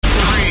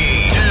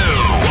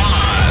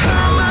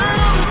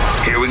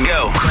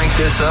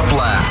kiss up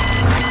loud.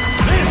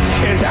 This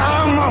is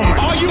our moment.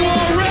 Are you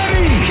all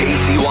ready?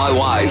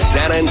 KCYY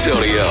San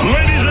Antonio.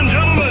 Ladies and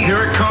gentlemen,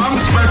 here it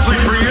comes, especially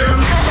for you.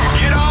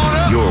 Get on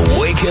up. You're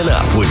waking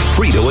up with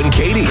Frito and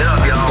Katy. Get up,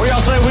 y'all. What y'all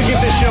say we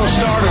get this show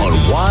started? On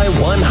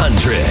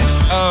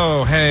Y100.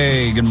 Oh,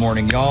 hey, good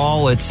morning,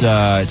 y'all. It's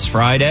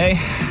Friday,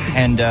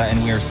 and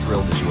we are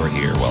thrilled that you are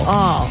here. Welcome.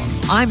 Oh,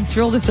 I'm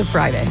thrilled it's a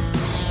Friday.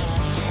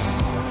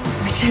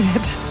 We did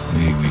it.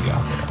 We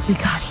got there. We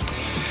got it.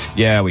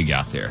 Yeah, we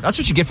got there. That's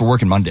what you get for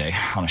working Monday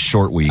on a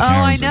short week. Oh,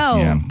 I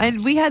know.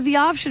 And we had the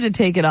option to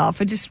take it off.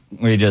 We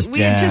had just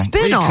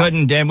been off.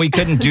 We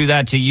couldn't do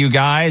that to you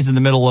guys in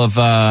the middle of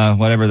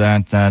whatever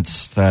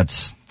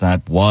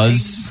that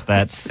was,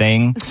 that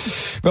thing.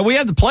 But we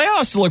have the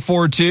playoffs to look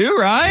forward to,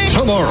 right?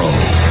 Tomorrow,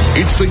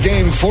 it's the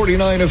game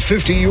 49 of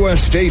 50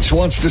 U.S. states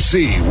wants to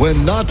see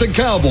when not the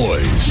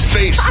Cowboys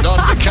face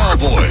not the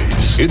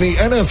Cowboys in the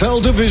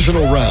NFL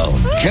divisional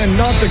round. Can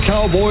not the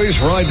Cowboys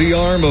ride the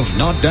arm of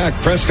not Dak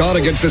Prescott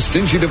against the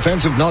stingy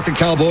defense of not the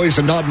Cowboys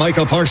and not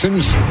Micah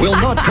Parsons? Will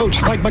not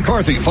coach Mike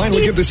McCarthy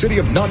finally give the city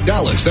of not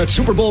Dallas that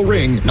Super Bowl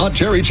ring not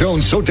Jerry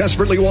Jones so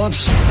desperately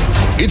wants?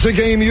 It's a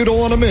game you don't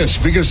want to miss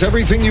because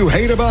everything you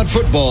hate about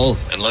football,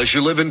 unless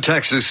you live in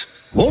Texas,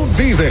 won't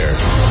be there.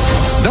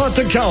 Not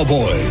the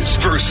Cowboys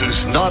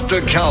versus not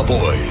the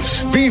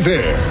Cowboys. Be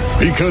there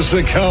because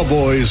the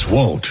Cowboys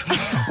won't.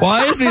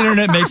 Why is the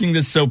internet making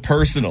this so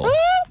personal?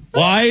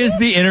 Why is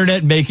the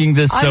internet making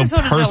this so personal? I just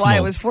want to know why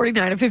it was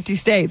 49 of 50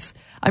 states.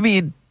 I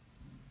mean,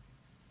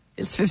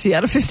 it's 50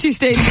 out of 50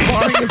 states,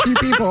 barring a few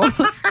people.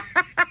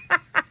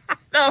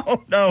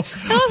 No.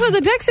 Also,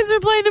 the Texans are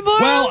playing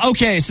tomorrow. Well,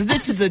 okay, so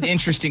this is an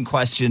interesting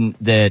question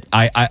that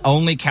I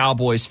only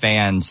Cowboys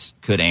fans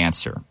could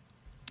answer.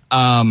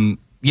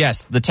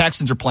 Yes, the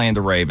Texans are playing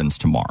the Ravens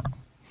tomorrow.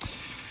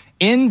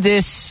 In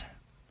this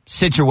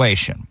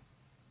situation,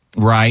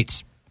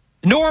 right,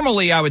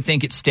 normally I would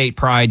think it's state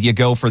pride. You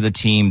go for the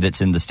team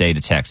that's in the state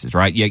of Texas,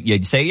 right?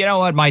 You say, you know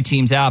what, my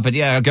team's out, but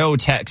yeah, go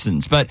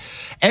Texans. But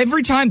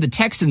every time the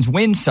Texans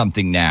win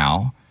something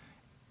now,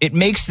 it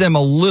makes them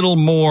a little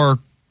more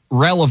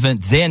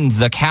relevant than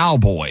the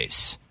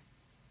Cowboys.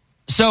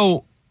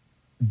 So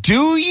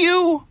do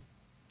you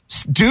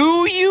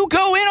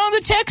go in on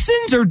the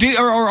Texans, or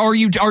are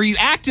you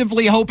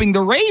actively hoping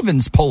the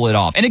Ravens pull it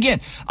off? And again,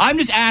 I'm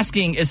just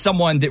asking as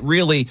someone that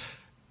really,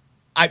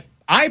 I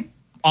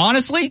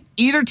honestly,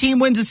 either team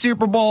wins a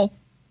Super Bowl,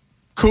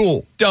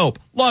 cool, dope,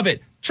 love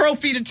it,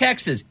 trophy to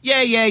Texas,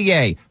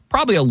 yay.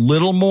 Probably a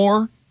little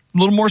more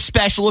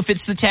special if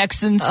it's the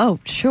Texans. Oh,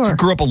 sure.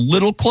 Grew up a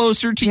little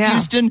closer to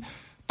Houston,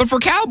 but for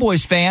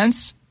Cowboys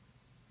fans,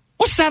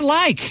 what's that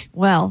like?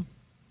 Well,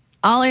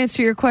 I'll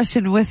answer your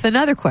question with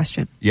another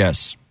question.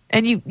 Yes.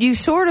 And you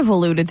sort of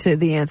alluded to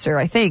the answer,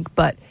 I think,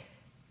 but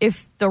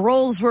if the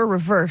roles were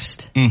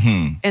reversed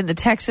and the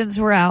Texans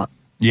were out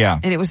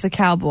and it was the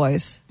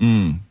Cowboys,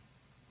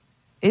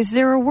 is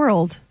there a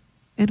world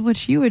in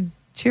which you would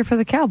cheer for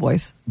the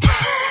Cowboys?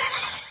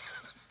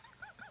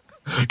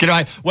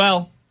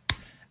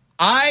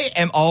 I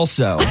am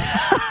also...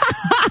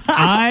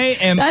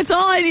 That's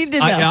all I need to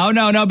know.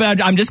 No, but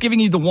I'm just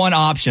giving you the one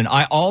option.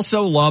 I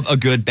also love a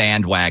good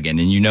bandwagon,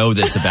 and you know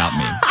this about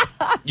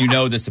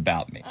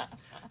me.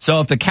 So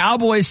if the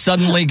Cowboys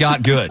suddenly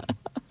got good,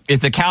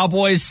 and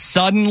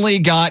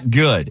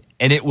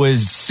it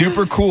was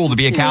super cool to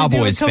be a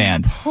Cowboys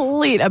fan,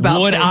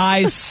 would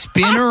I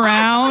spin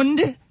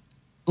around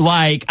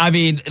like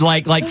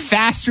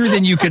faster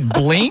than you could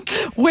blink?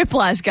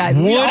 Whiplash, guys.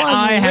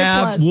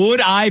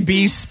 Would I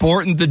be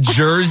sporting the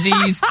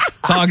jerseys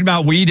talking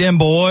about we dem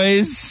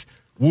boys?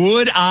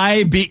 Would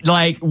I be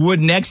would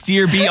next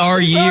year be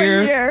our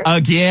year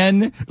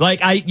again?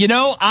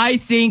 I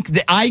think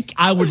that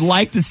I would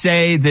like to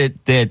say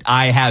that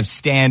I have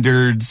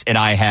standards and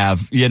I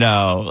have,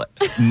 no.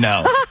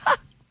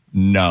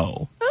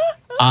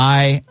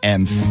 I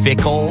am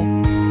fickle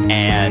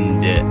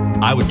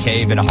and I would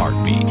cave in a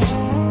heartbeat.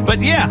 But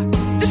yeah,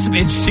 just some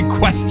interesting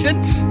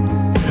questions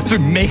to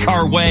make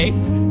our way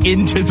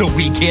into the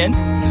weekend.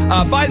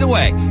 By the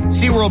way,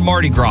 SeaWorld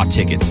Mardi Gras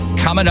tickets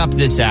coming up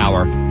this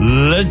hour.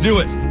 Let's do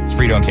it. It's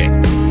Frito and Katy.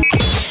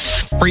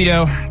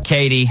 Frito,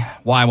 Katy,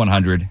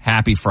 Y100.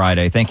 Happy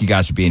Friday. Thank you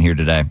guys for being here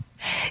today.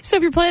 So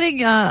if you're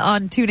planning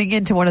on tuning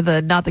into one of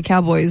the Not the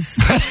Cowboys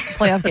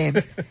playoff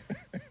games,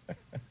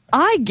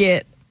 I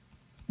get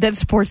that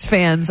sports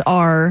fans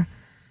are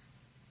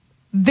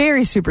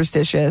very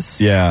superstitious.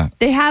 Yeah.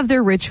 They have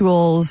their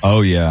rituals.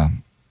 Oh, yeah.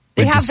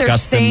 They have their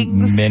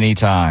things. Many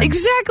times.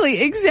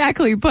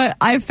 Exactly. But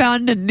I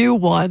found a new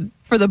one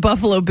for the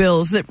Buffalo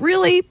Bills that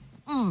really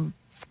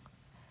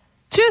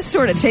just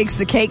sort of takes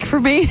the cake for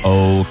me.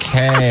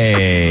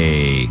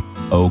 Okay.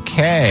 I'll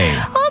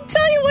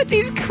tell you what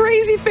these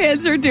crazy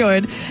fans are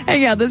doing.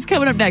 Hang out. That's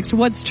coming up next.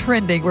 What's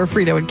trending? We're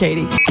Frito and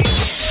Katy.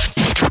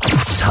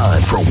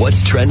 Time for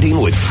What's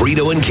Trending with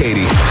Frito and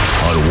Katy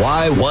on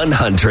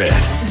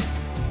Y100.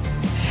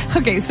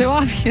 Okay, so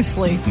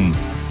obviously,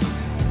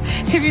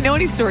 if you know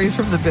any stories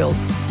from the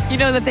Bills, you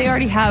know that they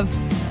already have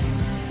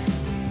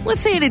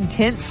let's say, an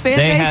intense fan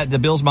base. The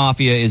Bills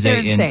Mafia is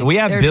we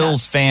have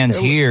Bills fans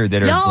here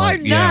that are y'all are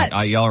nuts.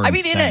 Yeah, y'all are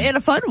insane. in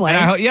a fun way.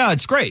 Yeah,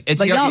 it's great.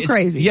 It's y'all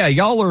crazy. Yeah,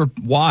 y'all are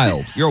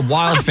wild. You're a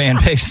wild fan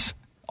base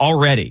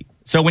already.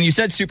 So when you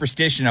said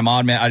superstition, I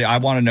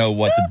want to know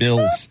what the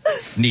Bills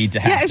need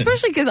to happen. Yeah,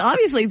 especially because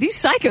obviously these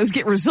psychos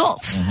get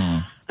results. Mm-hmm.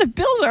 The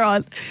Bills are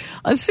on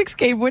a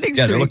 6-game winning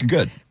streak. Yeah, they're looking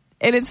good.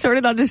 And it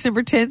started on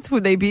December 10th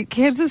when they beat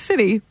Kansas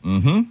City.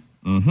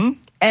 Mm-hmm. Mm-hmm.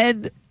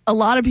 And a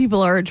lot of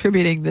people are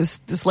attributing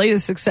this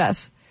latest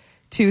success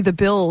to the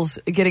Bills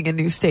getting a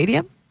new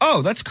stadium.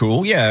 Oh, that's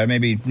cool. Yeah,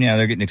 maybe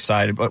they're getting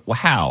excited. But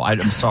how?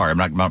 I'm sorry,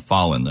 I'm not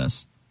following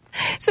this.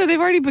 So they've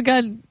already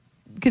begun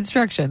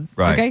construction,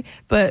 right? Okay,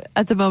 but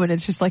at the moment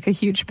it's just like a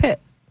huge pit,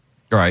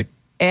 right?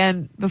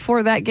 And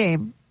before that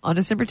game on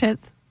December 10th,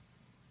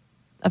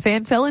 a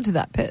fan fell into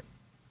that pit,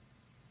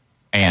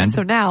 and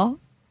so now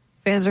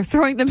fans are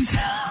throwing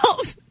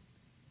themselves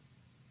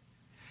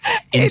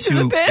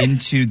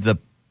into the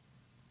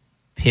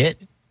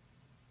pit.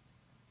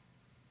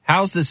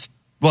 How's this?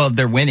 Well,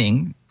 they're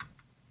winning.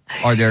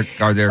 Are there?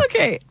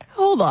 Okay,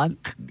 hold on.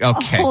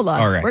 Okay, hold on.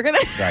 All right, we're gonna.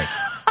 Right.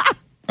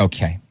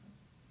 Okay.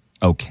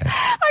 I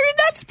mean,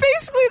 that's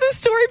basically the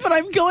story, but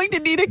I'm going to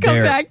need to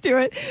come back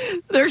to it.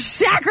 They're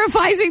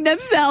sacrificing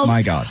themselves.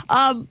 My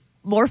God.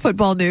 More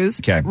football news.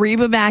 Okay.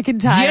 Reba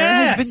McEntire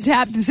has been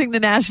tapped to sing the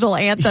national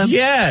anthem.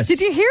 Yes. Did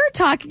you hear her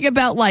talking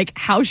about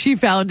how she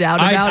found out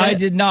about it? I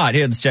did not.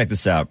 Here, let's check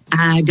this out.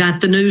 I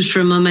got the news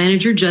from my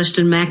manager,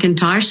 Justin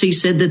McIntyre. He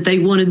said that they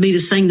wanted me to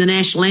sing the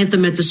national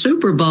anthem at the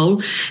Super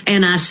Bowl.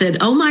 And I said,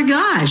 oh my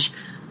gosh.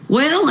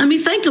 Well, let me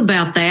think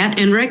about that.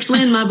 And Rex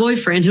Lynn, my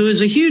boyfriend, who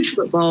is a huge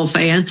football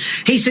fan,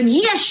 he said,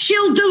 yes,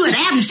 she'll do it.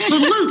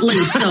 Absolutely.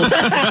 So.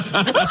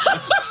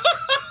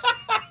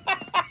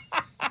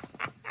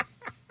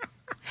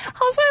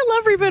 Also, I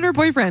love Reba and her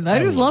boyfriend. I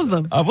just love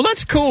them. Well,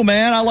 that's cool,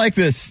 man. I like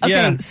this.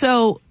 Okay,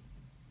 so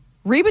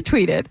Reba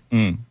tweeted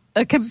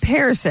a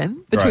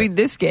comparison between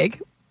this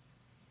gig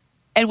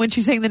and when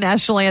she sang the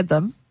national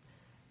anthem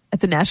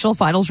at the National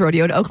Finals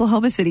Rodeo in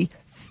Oklahoma City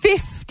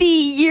 50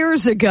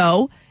 years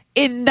ago.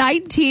 In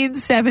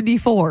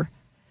 1974.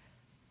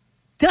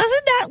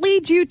 Doesn't that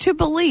lead you to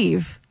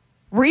believe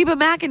Reba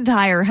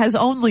McEntire has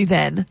only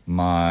then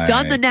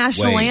done the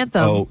national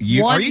anthem one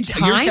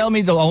time? You're telling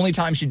me the only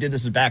time she did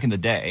this was back in the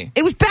day?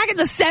 It was back in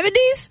the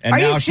 70s? And are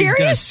you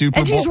serious?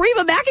 And she's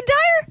Reba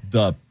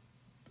McEntire?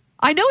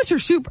 I know it's her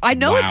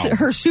it's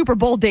her Super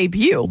Bowl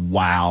debut.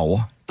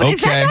 Wow. But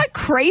is that not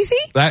crazy?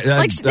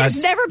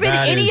 There's never been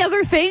any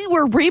other thing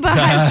where Reba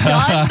has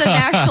done the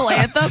national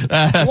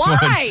anthem.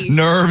 Why?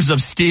 Nerves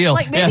of steel.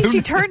 Maybe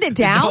she turned it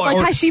down.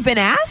 Has she been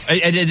asked?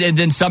 And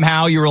then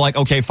somehow you were like,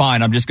 okay,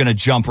 fine, I'm just going to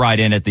jump right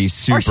in at these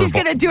Super Bowl. Or she's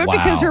going to do it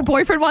because her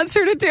boyfriend wants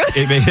her to do it.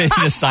 He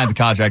just signed the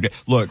contract.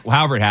 Look,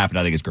 however it happened,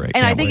 I think it's great.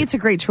 And I think it's a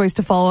great choice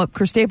to follow up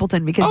Chris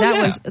Stapleton because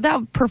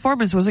that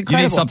performance was incredible.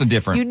 You need something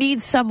different. You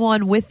need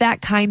someone with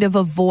that kind of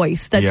a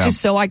voice that's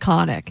just so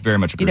iconic. Very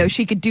much agree.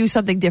 She could do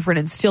something different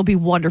and still be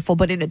wonderful,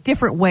 but in a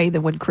different way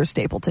than when Chris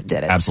Stapleton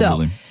did it.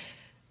 Absolutely. So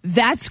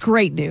that's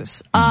great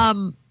news.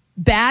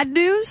 Bad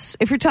news,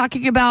 if you're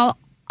talking about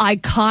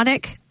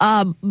iconic,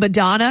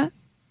 Madonna,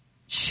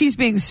 she's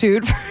being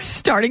sued for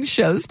starting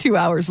shows 2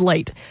 hours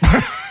late.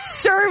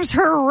 Serves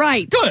her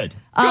right. Good.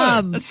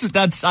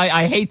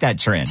 I hate that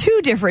trend. 2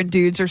 different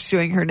dudes are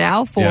suing her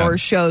now for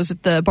shows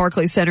at the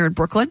Barclays Center in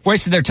Brooklyn.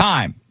 Wasting their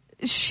time.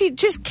 She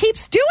just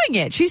keeps doing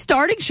it. She's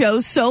starting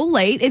shows so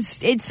late.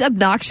 It's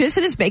obnoxious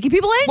and it's making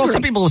people angry. Well,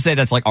 some people will say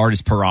that's like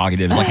artist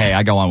prerogatives. Like, hey,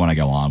 I go on when I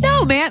go on.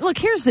 No, man. Look,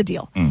 here's the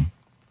deal.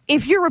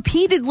 If you're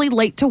repeatedly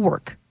late to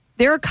work,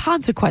 there are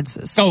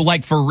consequences. Oh,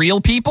 like for real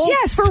people?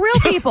 Yes, for real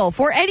people.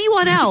 For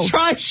anyone else.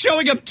 Try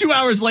showing up 2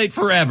 hours late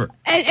forever.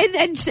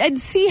 And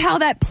see how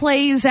that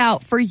plays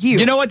out for you.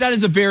 You know what? That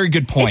is a very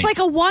good point. It's like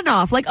a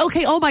one-off. Like,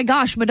 okay, oh my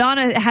gosh,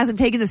 Madonna hasn't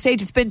taken the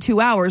stage. It's been 2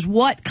 hours.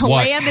 What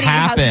calamity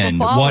has befallen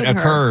what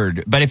occurred?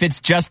 Her? But if it's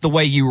just the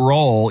way you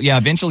roll,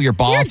 eventually your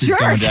boss is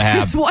going to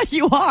have... It's what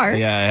you are.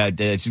 Yeah,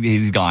 he's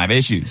going to have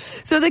issues.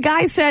 So the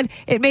guy said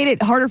it made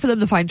it harder for them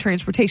to find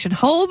transportation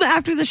home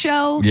after the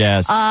show.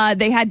 Yes.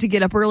 They had to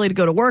get up early to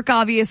go to work,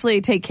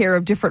 obviously, take care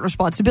of different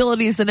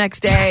responsibilities the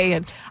next day.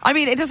 And I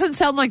mean, it doesn't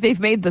sound like they've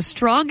made the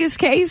strongest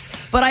case,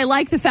 but I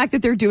like the fact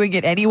that they're doing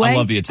it anyway. I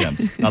love the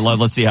attempt.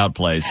 Let's see how it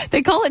plays.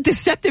 They call it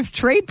deceptive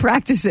trade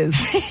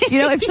practices.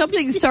 If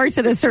something starts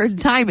at a certain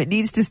time, it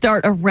needs to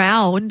start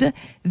around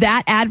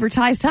that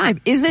advertised time.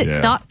 Is it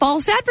not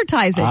false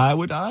advertising? I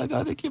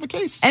think you have a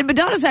case. And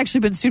Madonna's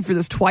actually been sued for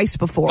this twice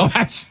before. Oh,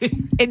 actually?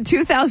 In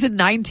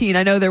 2019,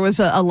 I know there was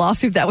a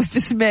lawsuit that was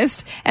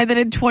dismissed, and then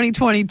in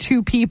 2020,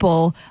 2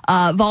 people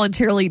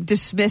voluntarily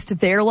dismissed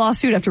their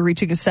lawsuit after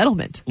reaching a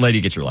settlement. Lady,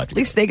 get your life At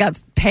together. least they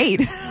got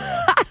paid.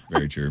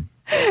 Very true.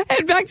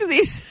 And back to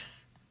these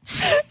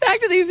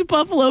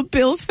Buffalo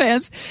Bills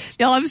fans.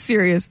 Y'all, I'm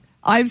serious.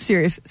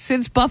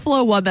 Since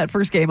Buffalo won that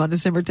first game on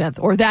December 10th,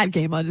 or that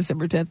game on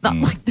December 10th, not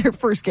like their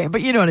first game,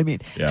 but you know what I mean,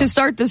 to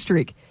start the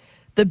streak,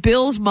 the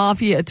Bills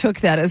Mafia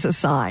took that as a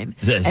sign.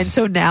 And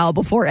so now,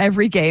 before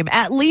every game,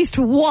 at least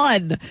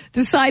one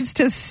decides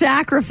to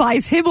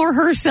sacrifice him or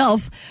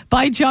herself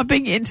by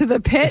jumping into the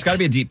pit. It's got to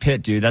be a deep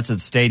pit, dude. That's a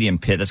stadium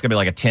pit. That's going to be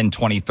like a 10,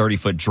 20,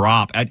 30-foot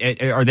drop.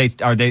 Are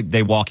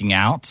they walking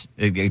out?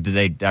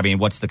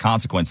 What's the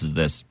consequences of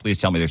this? Please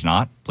tell me there's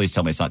not. Please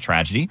tell me it's not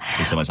tragedy.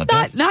 Please tell me it's not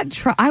death.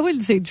 I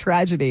wouldn't say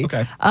tragedy.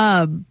 Okay.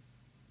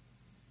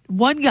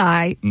 One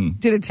guy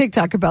did a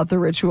TikTok about the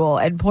ritual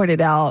and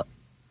pointed out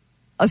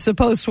a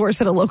supposed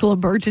source at a local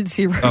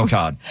emergency room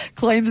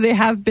claims they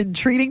have been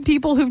treating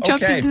people who've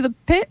jumped into the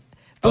pit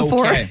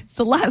before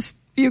the last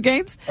few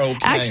games.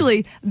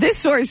 Actually, this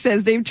source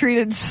says they've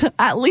treated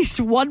at least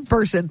one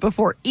person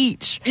before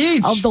each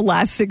of the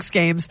last 6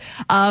 games.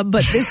 But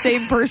this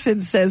same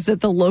person says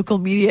that the local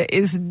media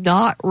is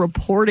not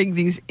reporting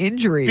these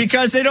injuries.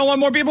 Because they don't want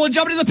more people to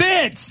jump into the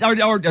pits. Or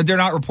they're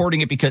not reporting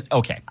it because,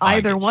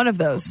 either one of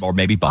those. Or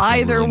maybe Buffalo.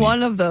 Either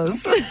one of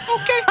those. Okay. All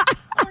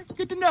right,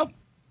 good to know.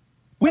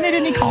 Win at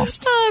any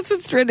cost. That's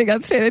what's trending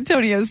on San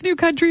Antonio's new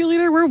country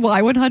leader. We're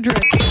Y100.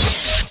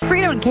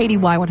 Frito and Katy,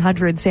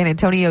 Y100, San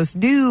Antonio's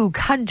new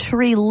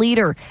country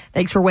leader.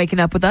 Thanks for waking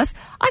up with us.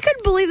 I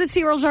couldn't believe that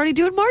SeaWorld's already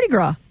doing Mardi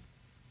Gras.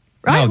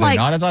 Right? No, they're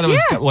not. I thought it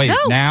was...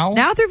 now?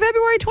 Now through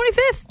February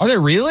 25th. Are they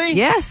really?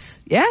 Yes.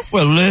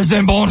 Well,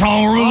 listen, bon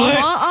temps roulette.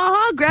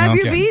 Grab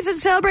your beads and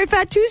celebrate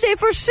Fat Tuesday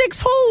for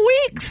 6 whole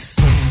weeks.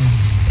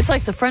 It's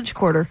like the French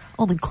Quarter,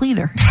 only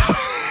cleaner.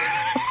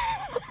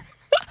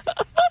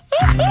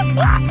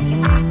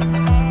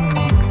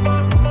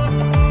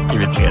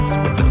 Give you a chance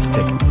to win those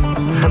tickets.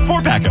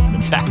 4-pack of them,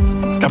 in fact.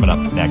 It's coming up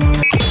next.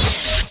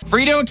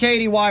 Frito and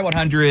Katy,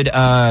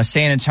 Y100,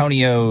 San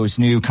Antonio's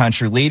new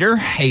country leader,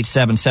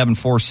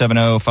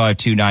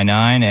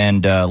 877-470-5299.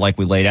 And like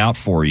we laid out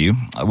for you,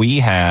 we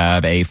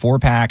have a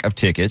 4-pack of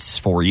tickets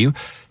for you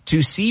to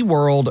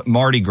SeaWorld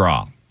Mardi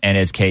Gras. And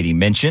as Katy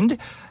mentioned,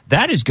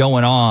 that is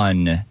going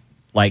on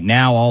like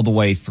now all the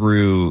way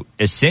through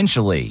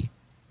essentially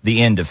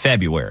the end of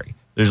February.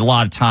 There's a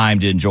lot of time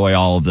to enjoy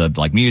all of the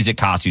music,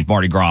 costumes,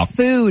 Mardi Gras.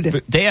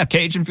 Food. They have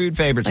Cajun food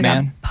favorites,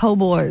 man. Po'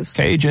 boys.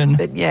 Cajun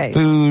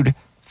food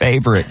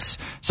favorites.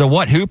 So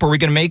what hoop are we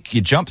going to make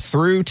you jump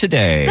through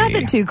today?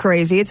 Nothing too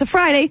crazy. It's a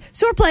Friday,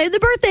 so we're playing the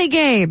birthday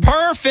game.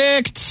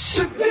 Perfect.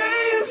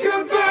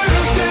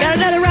 Got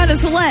another round of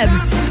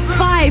celebs.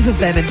 5 of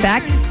them, in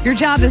fact. Your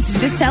job is to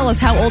just tell us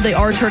how old they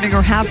are turning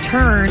or have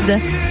turned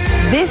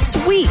this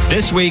week.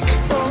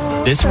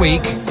 If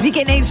you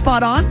get an age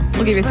spot on,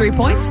 we'll give you 3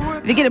 points.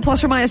 If you get a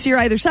plus or minus here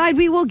either side,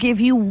 we will give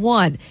you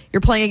 1.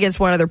 You're playing against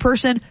one other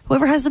person.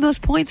 Whoever has the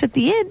most points at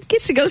the end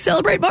gets to go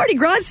celebrate Mardi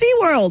Gras at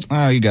SeaWorld.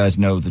 Oh, you guys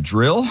know the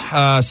drill.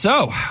 Call us,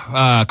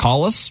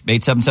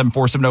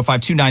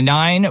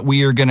 877-470-5299.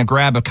 We are going to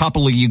grab a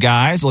couple of you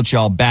guys, let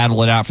y'all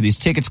battle it out for these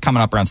tickets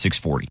coming up around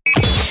 6:40.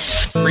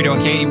 Frito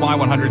and Katy,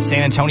 Y100,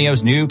 San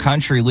Antonio's new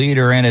country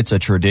leader, and it's a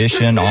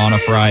tradition on a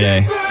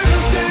Friday,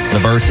 the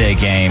birthday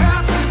game.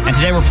 And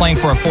today we're playing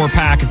for a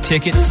 4-pack of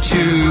tickets to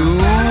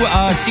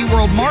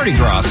SeaWorld Mardi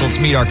Gras. So let's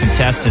meet our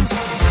contestants.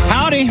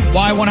 Howdy,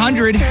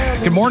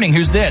 Y100. Good morning.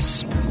 Who's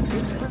this?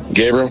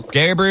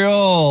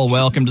 Gabriel,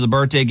 welcome to the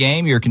birthday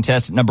game. You're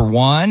contestant number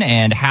 1.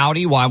 And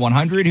howdy,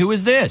 Y100. Who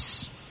is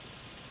this?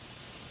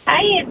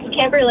 Hi, it's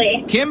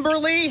Kimberly.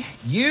 Kimberly,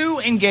 you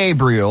and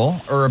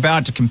Gabriel are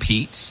about to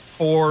compete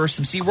for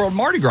some SeaWorld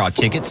Mardi Gras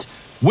tickets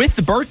with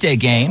the birthday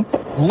game.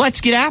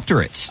 Let's get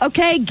after it.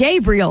 Okay,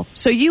 Gabriel.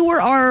 So you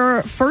were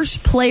our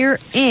first player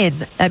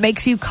in. That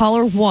makes you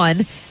caller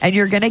 1, and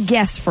you're going to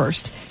guess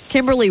first.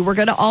 Kimberly, we're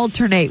going to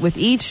alternate with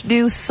each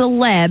new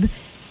celeb.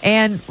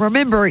 And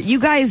remember, you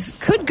guys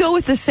could go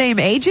with the same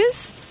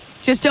ages.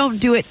 Just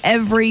don't do it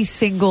every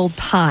single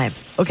time.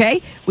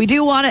 Okay? We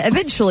do want to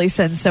eventually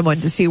send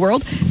someone to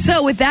SeaWorld.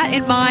 So with that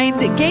in mind,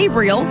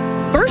 Gabriel,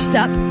 first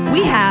up,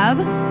 we have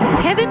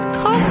Kevin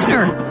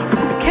Costner.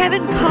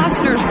 Kevin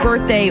Costner's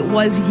birthday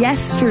was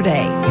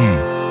yesterday.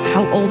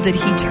 How old did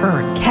he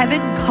turn? Kevin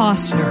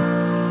Costner.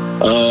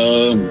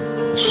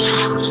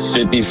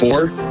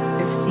 54.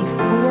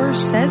 54,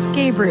 says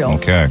Gabriel.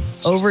 Okay.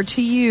 Over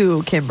to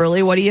you,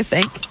 Kimberly. What do you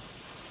think?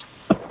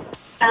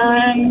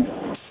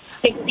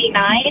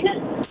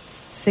 69.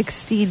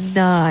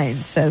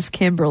 69, says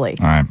Kimberly.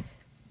 All right.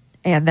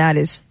 And that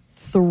is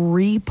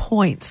 3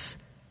 points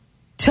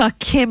to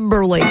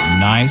Kimberly.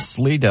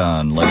 Nicely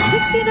done, lady.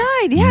 69.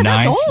 Yeah,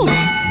 that's old.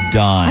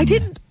 Done.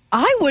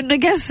 I wouldn't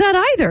have guessed that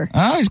either.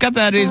 Oh, he's got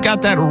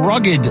that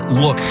rugged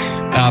look,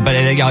 but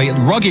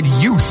rugged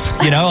youth.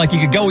 Like you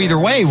could go either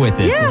way with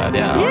this.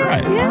 Yeah.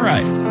 All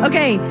right.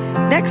 Okay,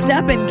 next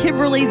up, and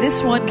Kimberly,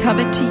 this one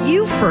coming to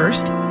you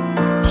first.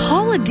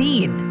 Paula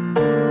Deen,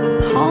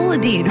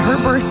 her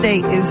birthday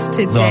is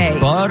today. The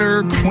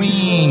Butter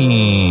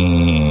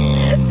Queen.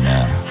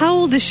 How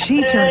old is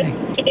she turning?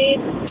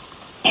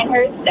 In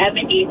her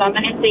 70s. I'm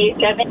going to say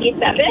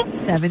 77.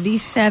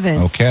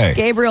 77. Okay.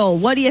 Gabriel,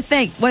 what do you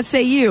think? What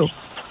say you?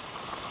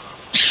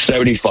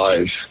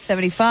 75.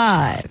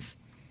 75.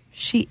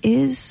 She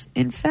is,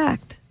 in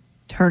fact,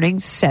 turning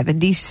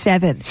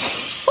 77.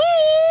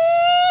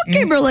 Ooh,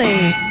 Kimberly.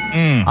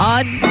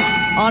 On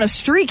on a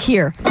streak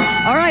here.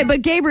 All right,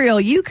 but Gabriel,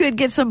 you could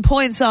get some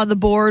points on the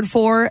board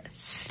for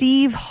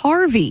Steve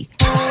Harvey.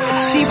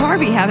 Steve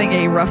Harvey having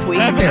a rough week,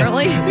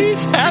 apparently.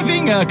 He's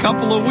having a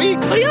couple of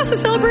weeks. But he also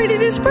celebrated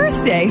his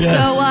birthday. Yes.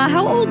 So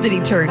how old did he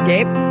turn,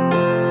 Gabe?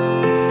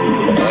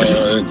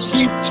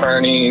 He's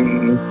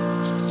turning,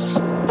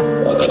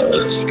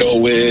 let's go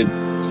with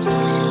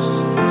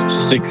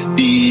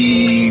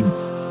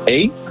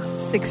 68.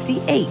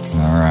 68.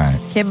 All right.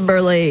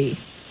 Kimberly.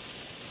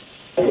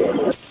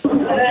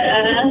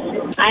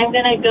 I'm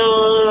going to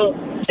go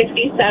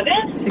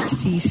 67.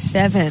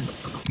 67.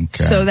 Okay.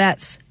 So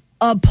that's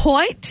a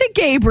point to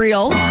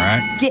Gabriel. All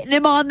right. Getting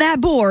him on that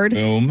board.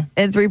 Boom.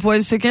 And 3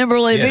 points to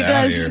Kimberly Get outta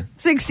because here.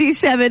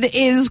 67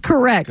 is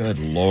correct. Good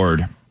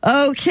Lord.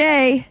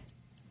 Okay.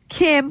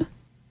 Kim.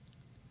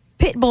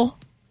 Pitbull.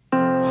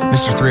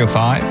 Mr.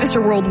 305.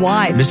 Mr.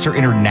 Worldwide. Mr.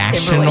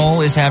 International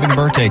Kimberly. is having a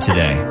birthday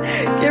today.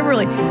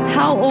 Kimberly,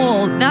 how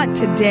old, not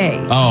today.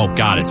 Oh,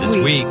 got it. This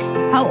week.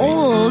 How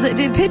old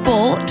did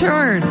Pitbull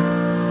turn?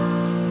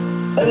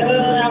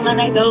 I'm going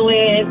to go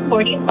with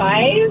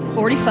 45.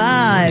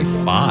 45.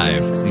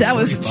 5. That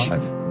was... 45.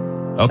 Sounded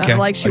Okay.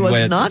 like she was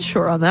Wait. not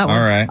sure on that one.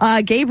 All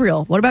right.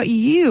 Gabriel, what about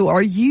you?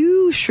 Are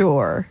you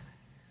sure?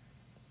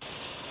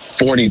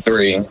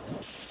 43.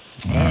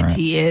 And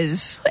he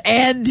is.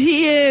 And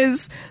he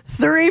is.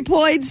 3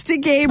 points to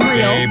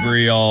Gabriel.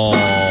 Gabriel.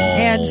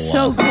 And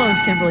so close,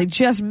 Kimberly.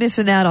 Just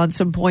missing out on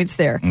some points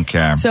there.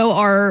 Okay. So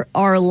our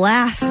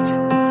last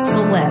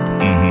celeb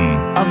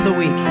of the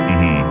week,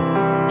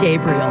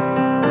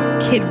 Gabriel.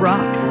 Kid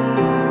Rock.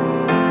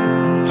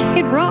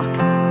 Kid Rock.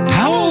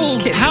 How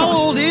old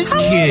is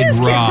Kid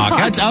Rock?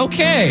 That's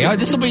okay.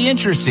 This will be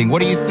interesting.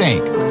 What do you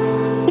think?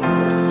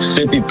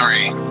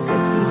 53.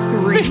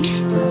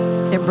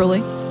 53.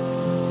 Kimberly.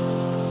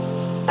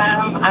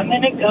 I'm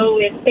going to go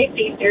with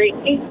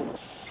 53.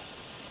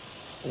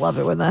 Love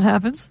it when that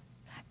happens.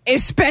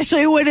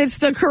 Especially when it's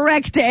the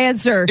correct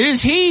answer.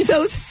 Is he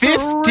so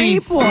 53? 3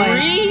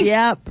 points.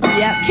 Yep.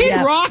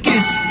 Kid Rock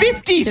is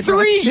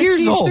 53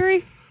 years old.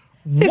 53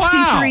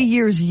 Wow.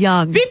 years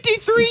young.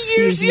 53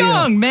 years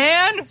young,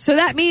 man. So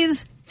that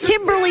means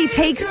Kimberly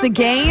takes the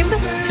game.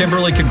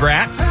 Kimberly,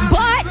 congrats.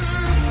 But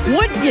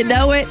wouldn't you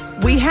know it,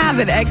 we have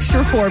an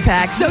extra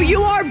 4-pack. So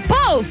you are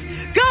both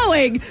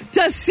going to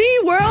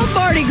SeaWorld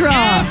Mardi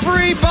Gras.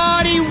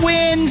 Everybody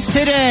wins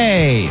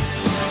today.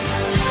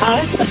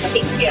 Awesome.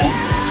 Thank you.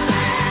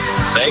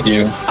 Thank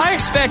you. I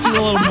expected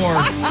a little more.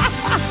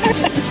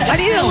 I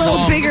need a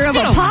little bigger of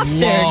a pop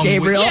there,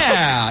 Gabriel.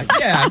 Yeah,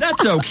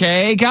 that's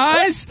okay,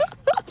 guys.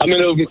 I'm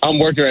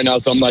working right now,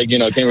 so I'm like,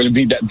 can't really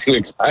be that too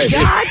excited.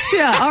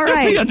 Gotcha. All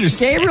right.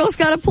 Gabriel's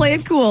got to play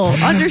it cool.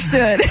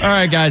 Understood. All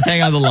right, guys,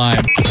 hang on the line.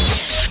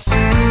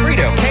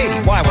 Frito, Katy,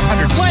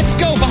 Y100. Let's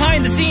go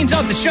behind the scenes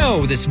of the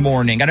show this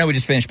morning. I know we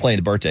just finished playing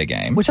the birthday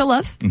game. Which I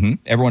love. Mm-hmm.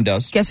 Everyone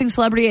does. Guessing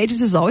celebrity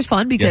ages is always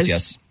fun because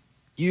yes.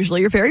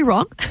 Usually you're very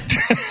wrong.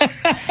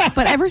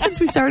 But ever since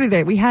we started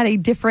it, we had a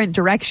different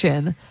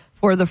direction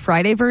for the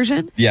Friday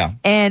version. Yeah.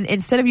 And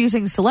instead of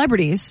using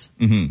celebrities,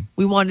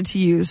 we wanted to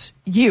use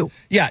you.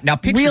 Yeah. Now,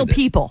 picture real this.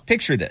 people.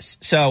 Picture this.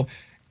 So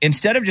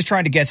instead of just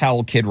trying to guess how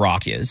old Kid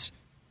Rock is,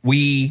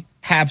 we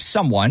have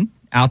someone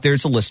out there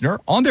as a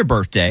listener on their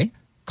birthday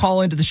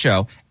call into the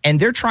show, and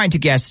they're trying to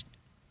guess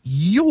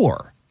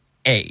your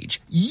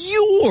age.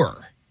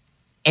 Your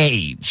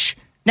age.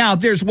 Now,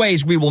 there's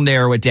ways we will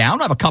narrow it down.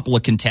 I have a couple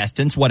of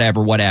contestants,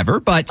 whatever.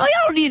 But I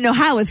don't need to know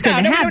how it's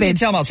going to happen. We don't need to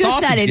tell them how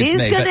just that it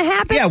is going to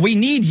happen. Yeah, we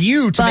need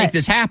you to make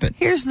this happen.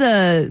 Here's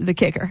the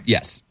kicker.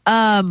 Yes.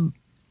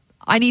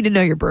 I need to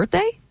know your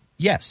birthday.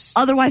 Yes.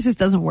 Otherwise, this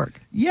doesn't work.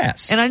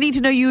 Yes. And I need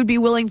to know you would be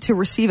willing to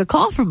receive a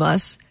call from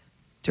us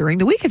during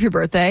the week of your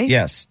birthday.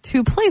 Yes.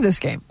 To play this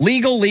game.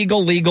 Legal.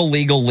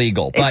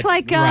 It's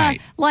like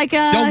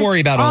don't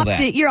worry about all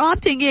that. You're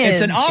opting in.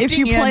 It's an opting if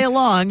you play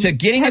along to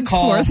getting a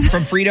call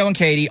from Frito and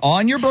Katy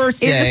on your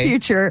birthday in the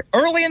future,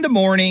 early in the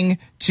morning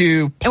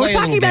to play. And we're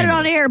talking about it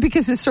on air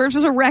because it serves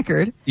as a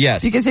record.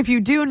 Yes. Because if you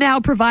do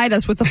now provide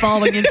us with the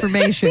following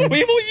information,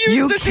 we will use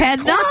you this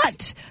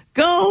cannot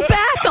go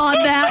back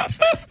on that.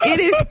 It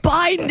is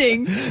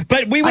binding.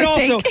 But we would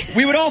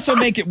also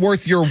make it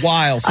worth your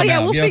while somehow. Oh,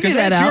 yeah, we'll figure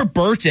that out. It's your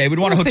birthday. We'd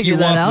want to hook you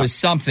up with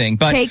something.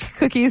 But cake,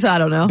 cookies, I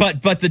don't know.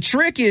 But the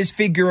trick is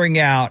figuring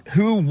out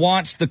who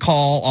wants the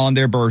call on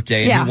their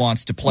birthday and who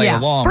wants to play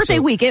along. Birthday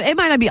week. It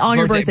might not be on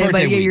your birthday,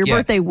 but your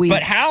birthday week.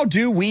 But how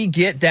do we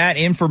get that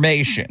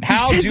information?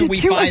 How do we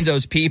find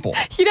those people?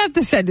 You'd have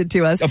to send it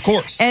to us. Of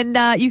course. And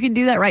you can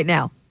do that right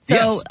now.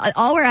 So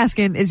all we're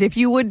asking is if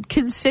you would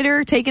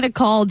consider taking a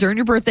call during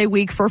your birthday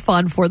week for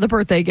fun for the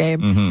birthday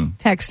game,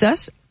 text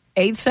us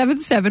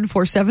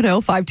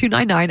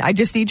 877-470-5299. I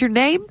just need your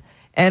name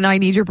and I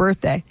need your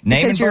birthday.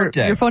 Name because and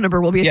birthday. Your phone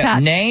number will be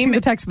attached to the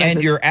text message.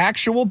 And your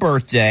actual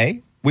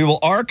birthday. We will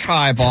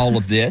archive all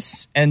of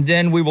this, and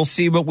then we will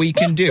see what we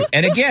can do.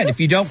 And again,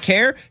 if you don't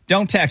care,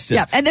 don't text us.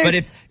 Yeah, and there's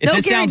if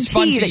this sounds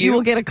fun to that you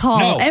will get a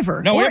call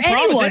ever. No, or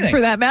anyone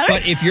for that matter.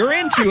 But if you're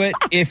into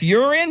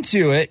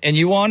it, and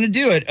you want to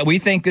do it, we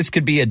think this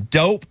could be a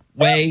dope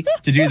way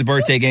to do the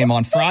birthday game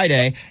on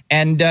Friday,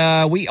 and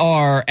we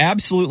are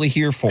absolutely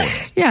here for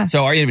it. Yeah.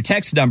 So our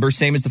text number,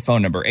 same as the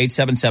phone number,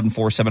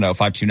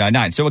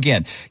 877-470-5299. So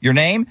again, your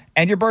name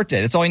and your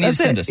birthday. That's all you need to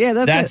send us. Yeah,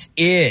 that's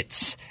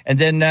it. And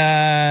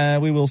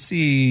then we will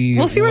see.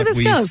 We'll see where this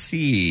goes.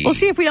 See. We'll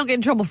see if we don't get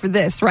in trouble for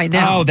this right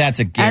now. Oh, that's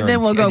a guarantee. And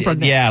then we'll go from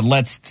there. Yeah,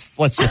 let's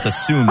just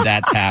assume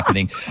that's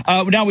happening.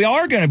 Now, we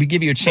are going to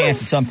give you a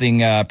chance at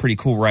something pretty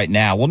cool right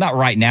now. Well, not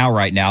right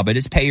now, but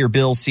it's pay your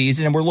bills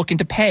season, and we're looking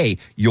to pay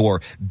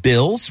your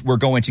bills. We're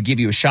going to give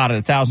you a shot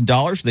at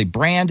 $1,000 with a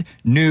brand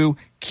new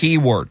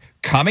keyword.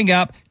 Coming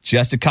up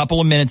just a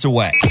couple of minutes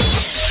away.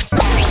 For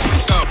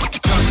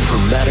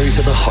matters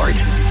of the heart,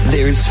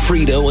 there's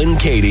Frito and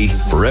Katy.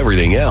 For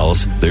everything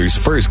else, there's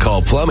First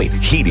Call Plumbing,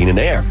 Heating and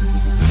Air.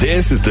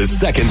 This is the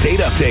second date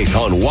update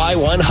on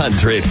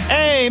Y100.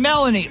 Hey,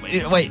 Melanie.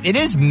 Wait, it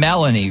is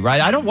Melanie, right?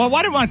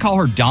 Why do I want to call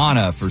her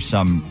Donna for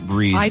some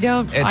reason? I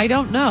don't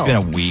know. It's been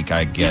a week,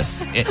 I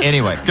guess.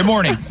 Anyway, good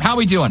morning. How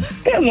we doing?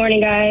 Good morning,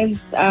 guys.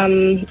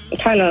 I'm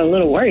kind of a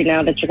little worried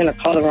now that you're going to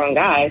call the wrong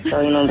guy.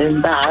 So,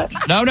 there's that.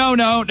 No.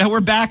 We're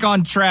back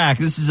on track.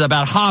 This is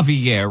about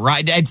Javier,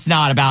 right? It's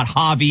not about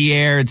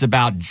Javier. It's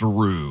about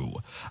Drew.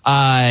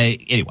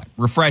 Anyway,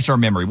 refresh our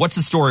memory. What's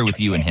the story with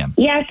you and him?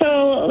 Yeah,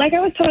 so like I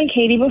was telling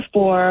Katie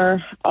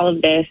before all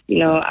of this,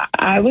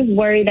 I was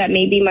worried that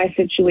maybe my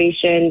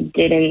situation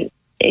didn't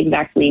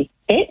exactly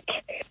fit.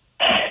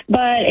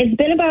 But it's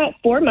been about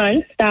 4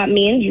 months that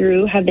me and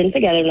Drew have been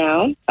together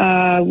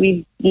now.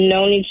 We've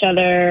known each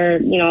other,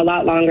 a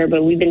lot longer,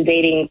 but we've been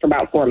dating for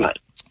about 4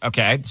 months.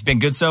 Okay. It's been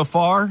good so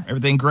far?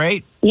 Everything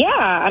great? Yeah.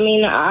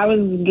 I was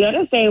going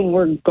to say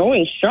we're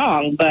going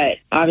strong, but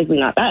obviously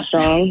not that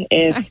strong.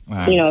 If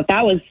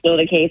that was still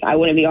the case, I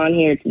wouldn't be on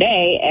here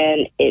today.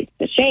 And it's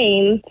a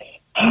shame.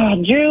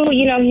 Drew,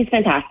 he's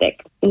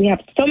fantastic. We have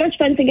so much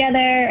fun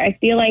together. I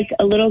feel like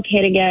a little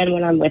kid again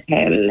when I'm with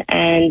him.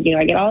 And,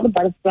 I get all the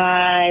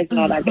butterflies and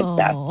all that good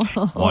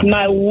stuff.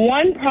 My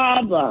one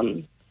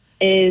problem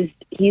is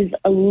he's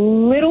a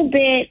little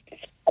bit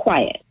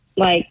quiet,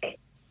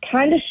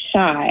 kind of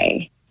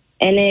shy.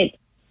 And it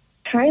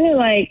kind of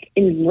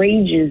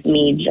enrages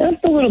me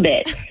just a little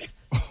bit.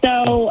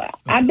 So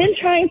I've been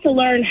trying to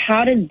learn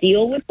how to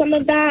deal with some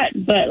of that.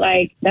 But,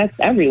 that's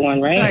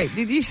everyone, right? Sorry,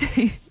 did you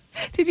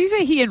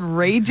say he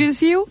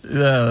enrages you?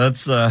 Yeah,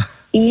 that's...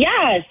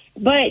 Yes,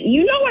 but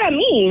you know what I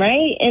mean,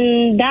 right?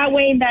 In that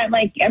way that,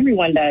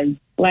 everyone does.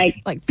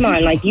 Come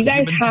on, you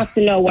guys have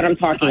to know what I'm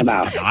talking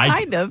about.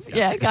 Kind of.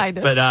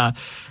 But,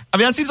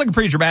 that seems like a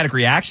pretty dramatic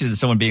reaction to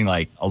someone being,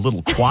 a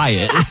little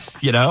quiet,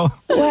 Well,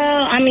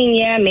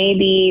 yeah,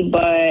 maybe,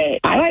 but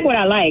I like what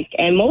I like.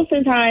 And most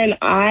of the time,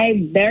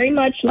 I very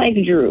much like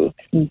Drew.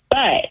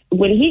 But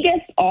when he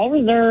gets all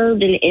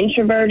reserved and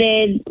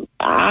introverted,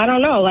 I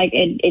don't know,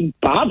 it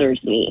bothers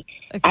me.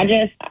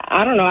 Okay.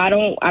 I don't know. I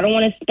don't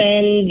want to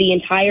spend the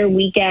entire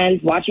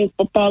weekend watching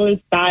football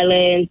in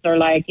silence or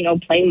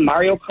playing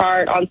Mario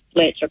Kart on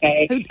Switch.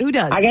 Okay. Who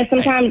does? I guess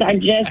sometimes I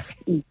just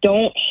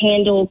don't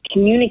handle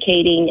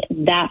communicating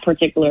that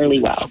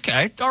particularly well.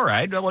 Okay. All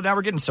right. Well, now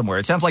we're getting somewhere.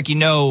 It sounds like you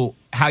know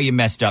how you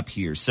messed up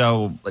here.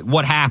 So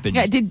what happened?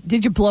 Yeah.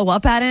 Did you blow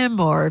up at him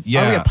or are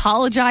we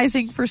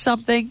apologizing for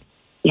something?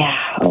 Yeah.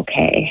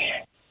 Okay.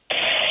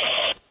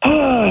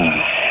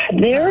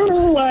 There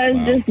was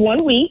this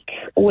 1 week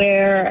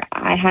where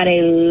I had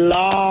a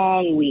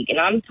long week, and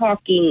I'm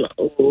talking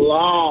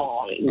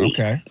long week.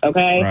 Okay?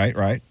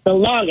 Right. The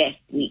longest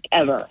week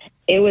ever.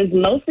 It was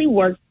mostly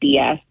work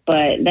BS,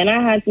 but then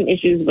I had some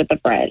issues with a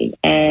friend,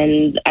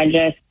 and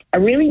I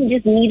really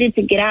just needed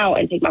to get out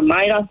and take my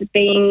mind off of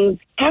things,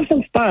 have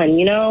some fun,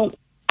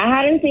 I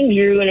hadn't seen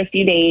Drew in a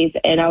few days,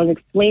 and I was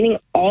explaining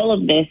all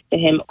of this to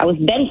him. I was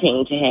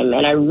venting to him,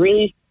 and I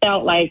really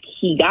felt like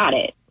he got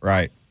it.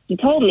 Right. He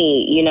told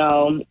me,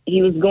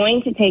 he was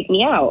going to take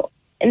me out.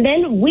 And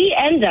then we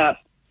end up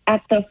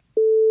at the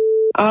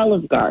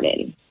Olive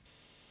Garden.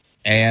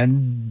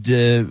 And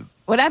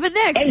what happened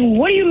next? And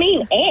what do you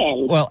mean,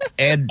 and? Well,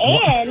 and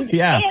I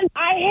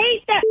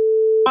hate that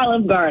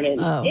Olive Garden.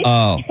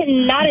 Oh.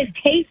 It's not a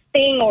taste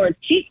thing or a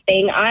cheap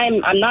thing.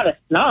 I'm not a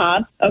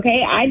snob,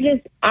 okay?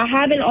 I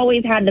haven't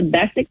always had the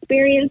best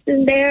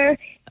experiences there.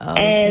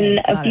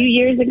 And a few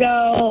years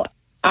ago,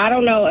 I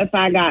don't know if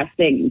I got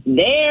sick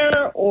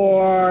there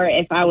or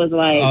if I was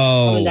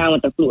coming down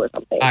with the flu or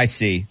something. I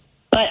see.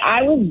 But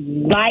I was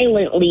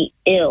violently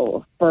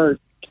ill for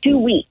 2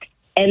 weeks.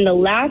 And the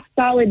last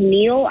solid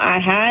meal I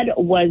had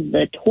was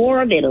the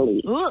tour of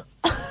Italy.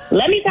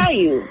 Let me tell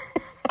you,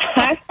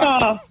 I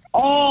saw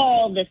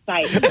all the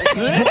sights.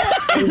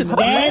 And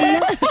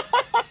then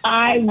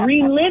I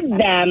relived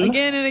them.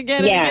 Again and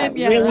again and again.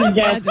 Yeah, really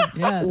just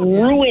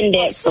ruined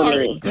it for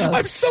me. Gross.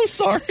 I'm so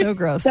sorry. So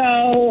gross.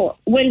 So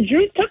when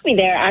Drew took me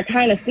there, I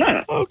kind of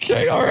snapped.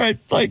 Okay, all right.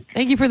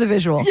 Thank you for the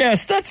visual.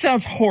 Yes, that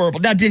sounds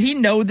horrible. Now, did he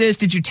know this?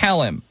 Did you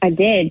tell him? I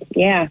did,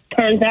 yeah.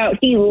 Turns out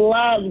he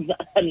loves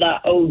the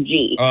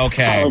OG.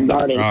 Okay. Olive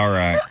Garden. All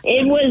right.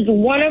 It was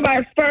one of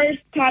our first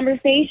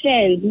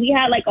conversations. We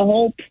had a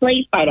whole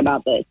play fight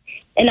about this.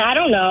 And I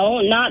don't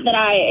know, not that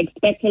I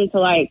expect him to,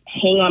 like,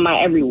 hang on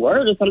my every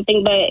word or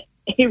something, but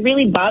it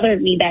really bothered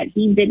me that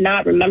he did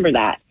not remember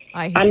that.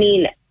 I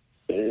mean,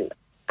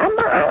 I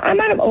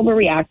might have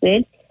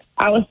overreacted.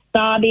 I was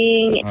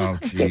sobbing,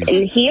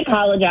 and he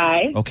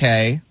apologized.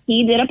 Okay.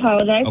 He did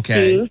apologize,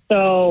 too.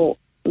 So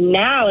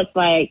now it's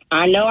like,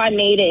 I know I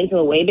made it into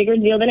a way bigger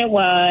deal than it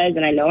was,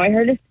 and I know I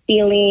hurt his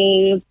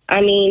feelings.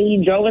 I mean,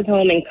 he drove us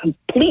home in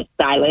complete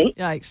silence.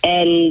 Yikes.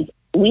 And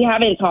we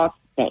haven't talked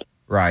since.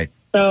 Right.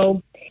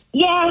 So,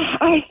 yeah,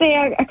 I say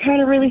I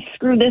kind of really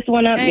screwed this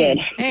one up good.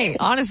 Hey,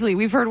 honestly,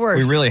 we've heard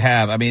worse. We really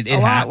have. I mean, a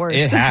lot worse.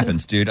 It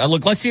happens, dude.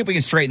 Look, let's see if we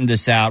can straighten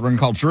this out. We're going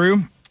to call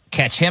Drew,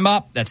 catch him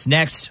up. That's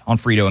next on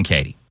Frito and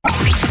Katy.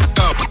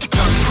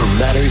 For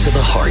matters of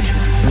the heart,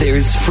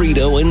 there's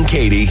Frito and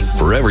Katy.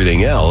 For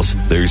everything else,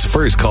 there's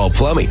First Call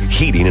Plumbing,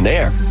 Heating and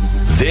Air.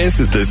 This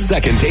is the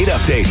second date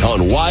update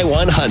on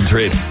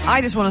Y100.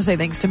 I just want to say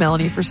thanks to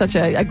Melanie for such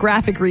a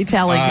graphic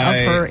retelling of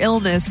her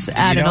illness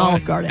at an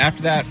Olive Garden.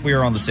 After that, we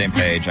are on the same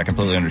page. I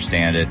completely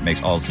understand it. It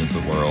makes all the sense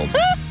in the world.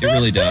 It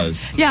really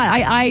does. Yeah,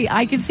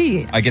 I can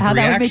see how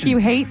that would make you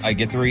hate I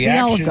get the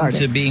reaction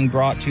to being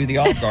brought to the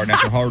Olive Garden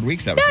after a hard week.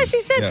 She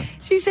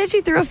said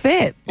she threw a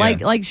fit.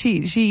 Like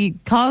she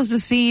caused a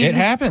scene. It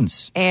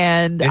happens.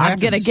 And I'm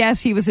going to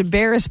guess he was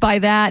embarrassed by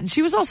that. And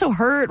she was also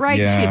hurt, right?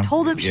 Yeah. She had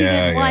told him she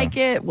didn't like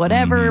it,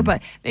 whatever.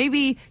 But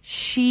maybe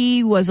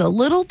she was a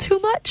little too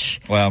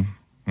much. Well,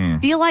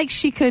 feel like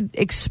she could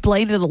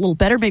explain it a little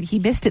better. Maybe he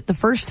missed it the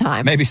first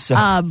time. Maybe so.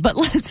 But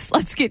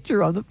let's get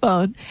Drew on the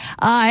phone.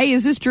 Hey,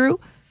 is this Drew?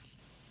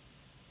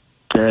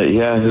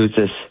 Yeah, who's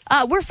this?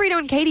 We're Frito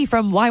and Katy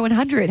from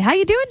Y100. How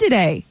you doing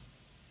today?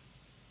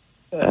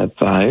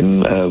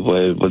 Fine.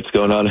 What's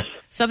going on?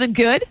 Something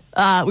good,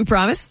 we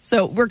promise.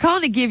 So we're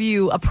calling to give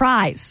you a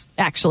prize,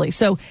 actually.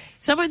 So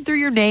someone threw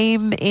your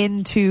name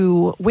in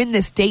to win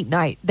this date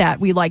night that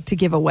we like to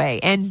give away.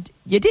 And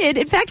you did,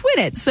 in fact,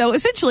 win it. So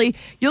essentially,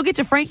 you'll get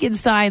to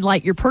Frankenstein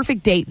like your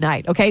perfect date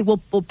night, okay?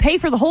 We'll pay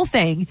for the whole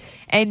thing.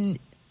 And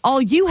all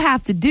you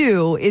have to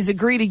do is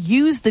agree to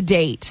use the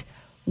date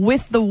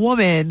with the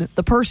woman,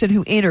 the person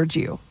who entered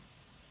you.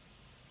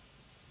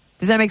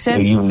 Does that make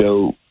sense? You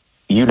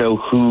know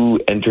who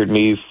entered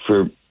me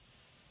for...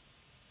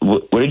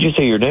 What did you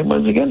say your name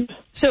was again?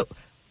 So,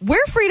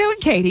 we're Frito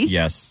and Katy.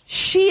 Yes.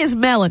 She is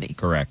Melanie.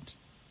 Correct.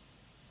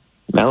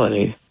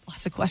 Melanie?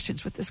 Lots of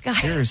questions with this guy.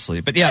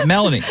 Seriously. But yeah,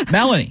 Melanie.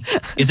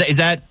 Is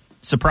that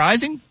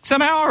surprising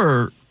somehow,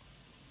 or?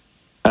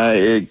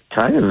 It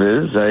kind of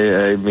is.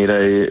 I mean,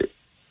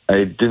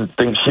 I didn't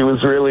think she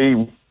was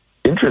really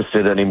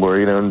interested anymore,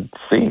 in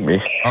seeing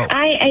me. Oh.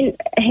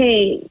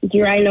 Hey,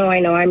 Drew, I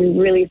know. I'm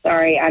really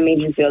sorry I made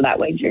you feel that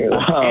way, Drew.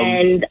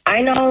 And I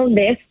know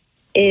this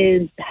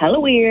is hella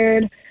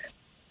weird,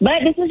 but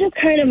this is just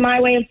kind of my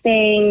way of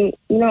saying,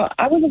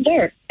 I was a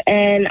jerk,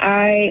 and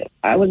I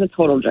was a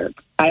total jerk.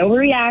 I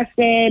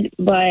overreacted,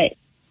 but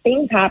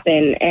things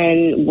happen,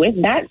 and with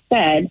that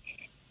said,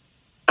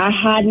 I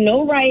had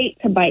no right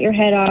to bite your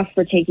head off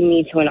for taking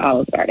me to an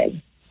Olive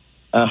Garden.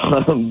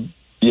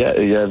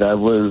 Yeah, that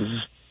was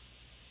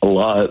a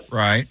lot.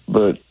 Right.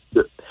 But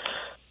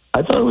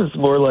I thought it was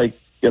more like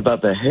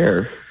about the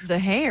hair. The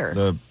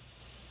hair?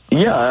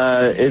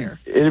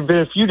 It had been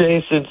a few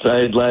days since I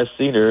had last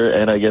seen her,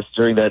 and I guess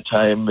during that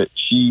time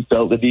she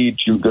felt the need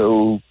to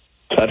go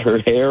cut her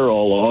hair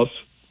all off.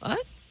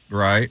 What?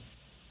 Right.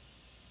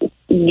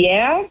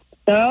 Yeah,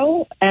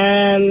 so,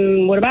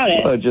 what about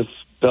it? I just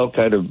felt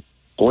kind of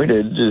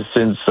pointed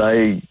since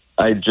I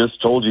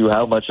just told you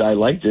how much I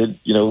liked it,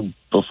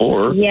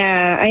 before.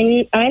 Yeah,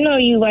 I know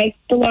you like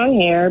the long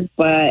hair,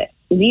 but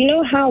do you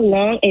know how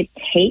long it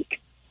takes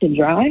to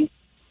dry?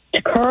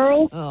 To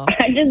curl? Oh,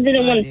 I just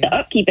didn't want it to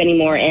upkeep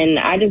anymore, and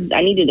I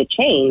needed a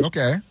change.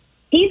 Okay.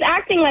 He's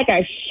acting like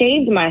I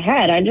shaved my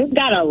head. I just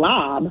got a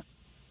lob.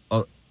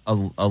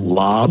 A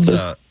lob?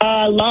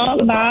 A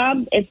long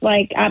bob. It's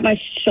like at my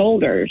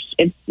shoulders.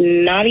 It's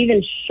not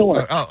even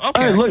short. Okay. All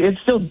right, look,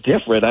 it's still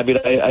different. I mean,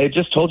 I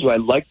just told you I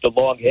liked the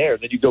long hair.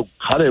 Then you go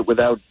cut it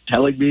without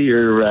telling me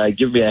or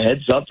giving me a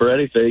heads up or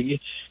anything.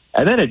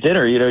 And then at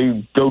dinner,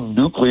 you go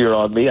nuclear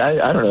on me.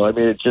 I don't know. I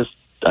mean,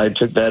 I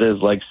took that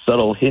as like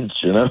subtle hints,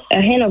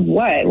 A hint of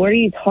what? What are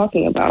you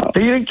talking about?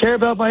 You didn't care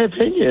about my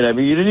opinion. I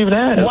mean, you didn't even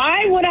ask.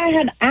 Why would I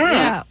have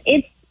asked?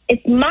 Yeah.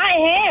 It's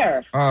my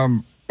hair.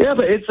 Yeah,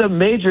 but it's a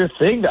major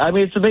thing. I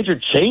mean, it's a major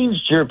change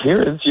to your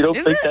appearance. You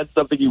don't think that's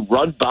something you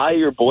run by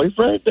your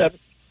boyfriend?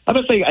 I'm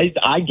not saying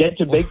I get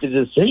to make the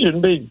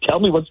decision, but tell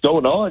me what's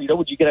going on.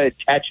 Would you get a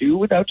tattoo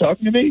without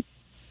talking to me?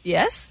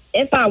 Yes.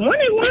 If I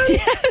wanted one,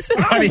 yes.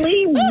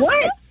 Probably.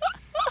 What?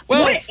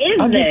 Well, what is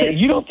this?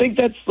 You don't think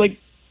that's like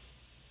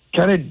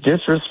kind of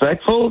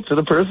disrespectful to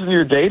the person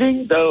you're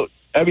dating, though?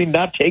 I mean,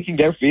 not taking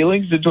their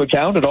feelings into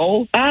account at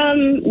all?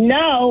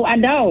 No, I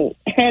don't.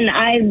 And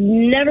I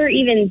never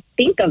even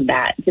think of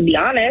that, to be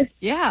honest.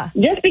 Yeah.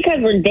 Just because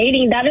we're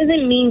dating, that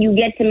doesn't mean you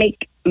get to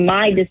make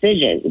my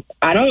decisions.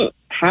 I don't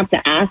have to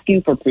ask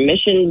you for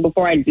permission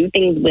before I do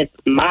things with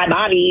my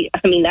body.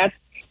 I mean, that's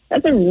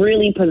a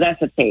really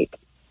possessive take.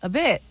 A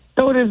bit.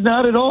 No, it is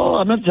not at all.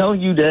 I'm not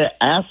telling you to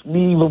ask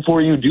me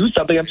before you do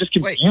something. I'm just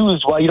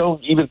confused why you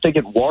don't even think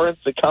it warrants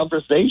a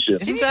conversation.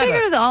 Did you take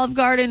her to the Olive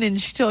Garden and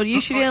she told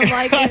you she didn't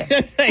like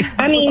it?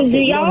 I mean,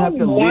 do y'all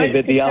want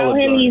to tell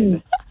him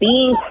he's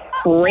being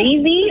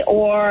crazy,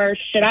 or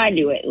should I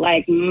do it?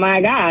 Like,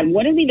 my God,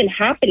 what is even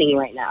happening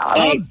right now?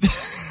 Like,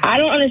 I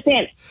don't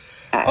understand.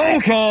 Oh,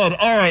 God.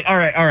 All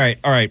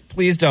right.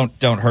 Please don't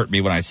hurt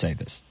me when I say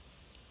this.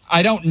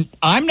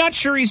 I'm not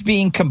sure he's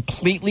being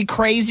completely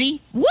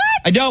crazy. What?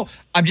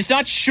 I'm just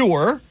not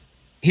sure.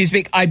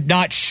 I'm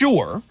not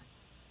sure.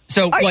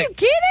 So, are you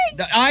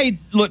kidding?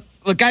 Look,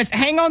 guys,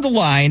 hang on the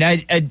line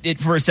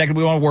for a second.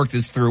 We want to work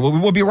this through.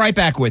 We'll be right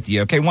back with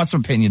you, okay? Want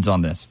some opinions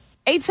on this.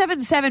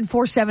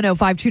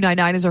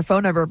 877-470-5299 is our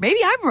phone number.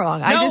 Maybe I'm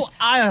wrong.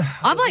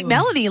 I'm like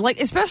Melanie,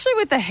 like, especially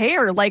with the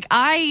hair. Like,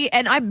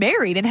 I'm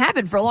married and have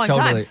been for a long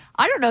time.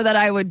 I don't know that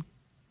I would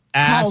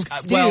call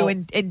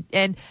Stu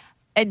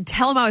and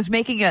tell him I was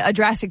making a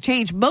drastic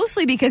change,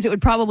 mostly because it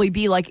would probably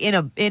be like in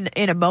a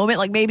moment.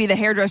 Like, maybe the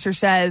hairdresser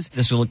says,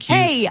 "This will look cute.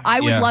 Hey, I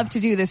would love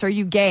to do this. Are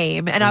you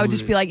game?" And I would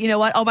just be like, you know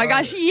what? Oh my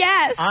gosh,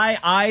 yes.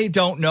 I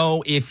don't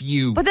know if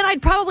you. But then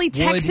I'd probably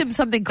text him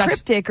something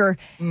cryptic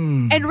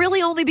and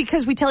really only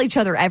because we tell each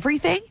other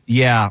everything.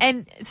 Yeah.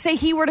 And say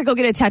he were to go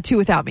get a tattoo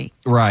without me.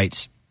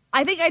 Right.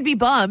 I think I'd be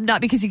bummed,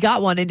 not because he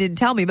got one and didn't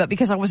tell me, but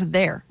because I wasn't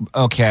there.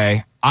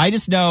 Okay. I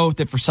just know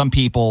that for some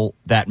people,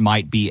 that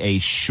might be a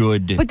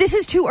should. But this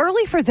is too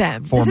early for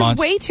them. 4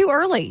 months. Is way too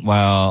early.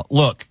 Well,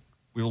 look,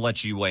 we will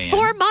let you weigh in.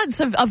 4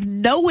 months of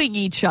knowing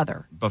each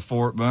other.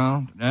 Before,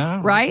 well, no.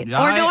 Right?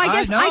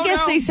 I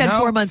guess they said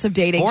 4 months of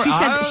dating.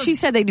 She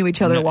said they knew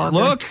each other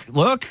longer.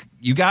 Look,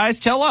 you guys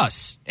tell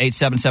us.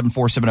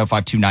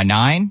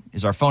 877-470-5299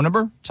 is our phone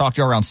number. Talk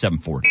to you around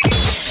 740.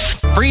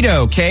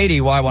 Frito, Katy,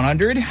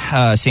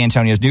 Y100, San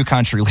Antonio's new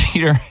country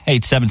leader,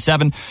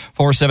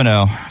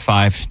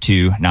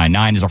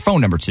 877-470-5299 is our phone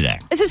number today.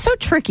 This is so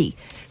tricky.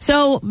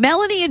 So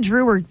Melanie and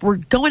Drew were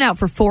going out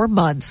for 4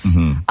 months.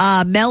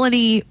 Mm-hmm.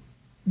 Melanie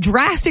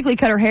drastically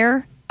cut her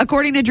hair.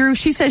 According to Drew,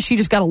 she says she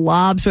just got a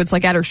lob, so it's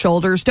like at her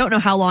shoulders. Don't know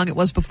how long it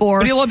was before.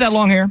 But he loved that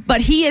long hair. But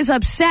he is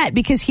upset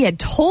because he had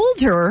told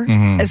her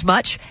as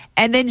much,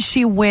 and then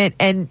she went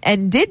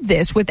and did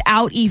this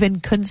without even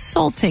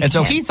consulting And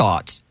so him. he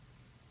thought,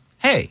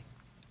 hey,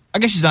 I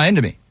guess she's not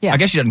into me. Yeah. I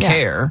guess she doesn't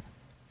care.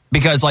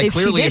 Because, like,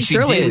 clearly if she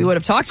did, we would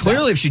have talked about it.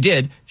 Clearly, if she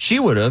did, she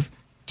would have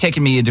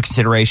taken me into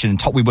consideration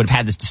and we would have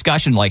had this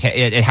discussion, like,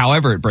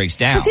 however it breaks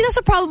down. But see, that's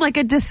a problem. Like,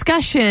 a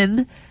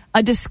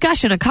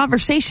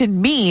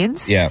conversation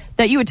means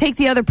that you would take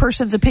the other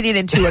person's opinion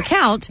into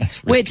account,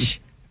 which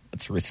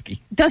that's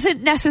risky.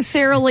 Doesn't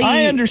necessarily.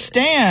 I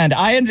understand.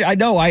 I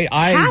know.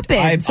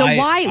 Happen. So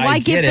why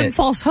give them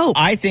false hope?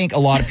 I think a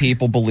lot of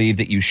people believe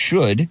that you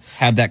should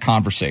have that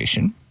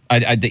conversation.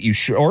 That you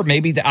should, or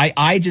maybe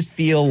I just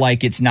feel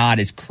like it's not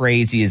as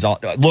crazy as all.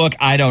 Look,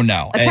 I don't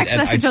know. A text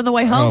message on the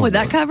way home, would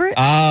that cover it?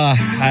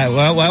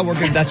 Well, we're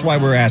good. That's why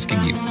we're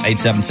asking you.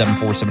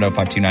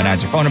 877-470-5299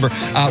 is your phone number.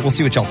 We'll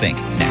see what y'all think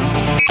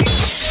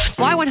next.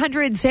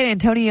 Y100, San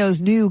Antonio's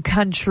new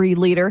country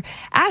leader,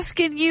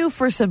 asking you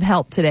for some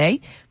help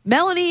today.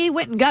 Melanie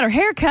went and got her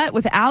hair cut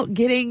without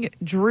getting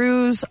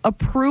Drew's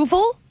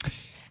approval.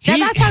 Now,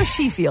 that's how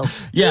she feels.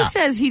 Yeah. He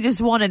says he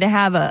just wanted to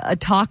have a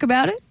talk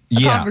about it.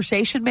 A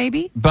conversation,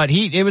 maybe. But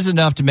it was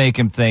enough to make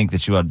him think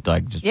that she would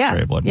wasn't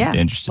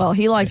interested. Well,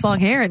 he likes long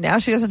hair, and now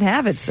she doesn't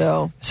have it,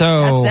 so that's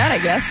that, I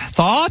guess.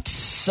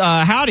 Thoughts?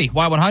 Howdy,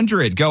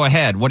 Y100. Go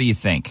ahead. What do you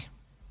think?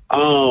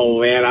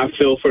 Oh, man, I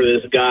feel for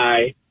this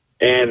guy,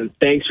 and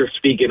thanks for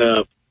speaking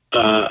up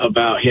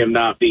about him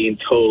not being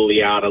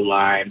totally out of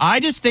line. I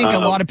just think a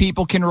lot of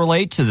people can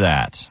relate to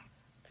that.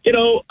 You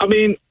know, I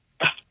mean,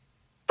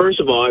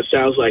 first of all, it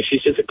sounds like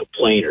she's just a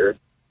complainer.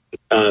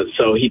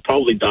 So he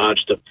probably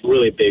dodged a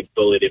really big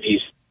bullet if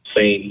he's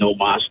saying no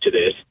mas to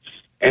this.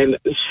 And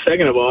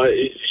second of all,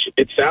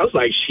 it sounds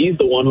like she's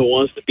the one who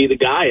wants to be the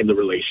guy in the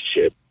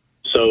relationship.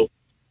 So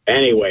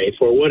anyway,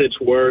 for what it's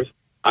worth,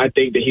 I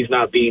think that he's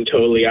not being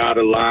totally out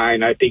of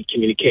line. I think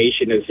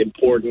communication is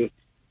important.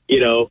 You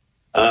know,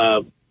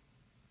 I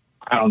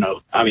don't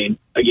know. I mean,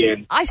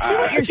 again, I see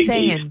what you're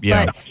saying.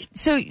 But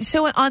so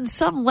on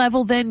some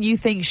level, then you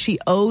think she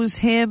owes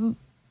him,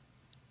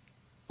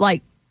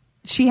 like,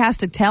 she has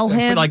to tell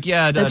him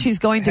that she's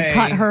going to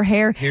cut her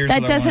hair.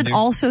 That doesn't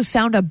also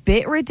sound a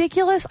bit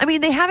ridiculous? I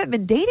mean, they haven't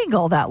been dating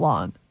all that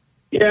long.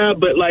 Yeah,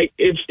 but like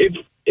if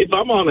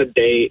I'm on a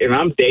date and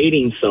I'm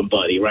dating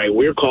somebody, right?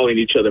 We're calling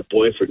each other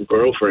boyfriend,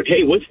 girlfriend.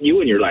 Hey, what's new?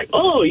 And you're like,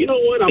 oh, you know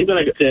what? I'm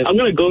gonna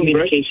go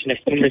communication of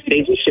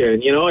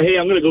conversation. You know, hey,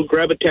 I'm gonna go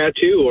grab a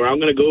tattoo, or I'm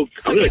gonna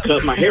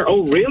cut my hair.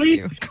 Oh,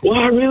 really? Well,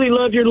 I really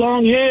love your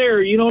long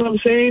hair. You know what I'm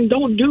saying?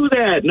 Don't do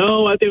that.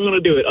 No, I think I'm gonna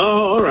do it.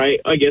 Oh, all right.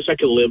 I guess I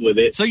can live with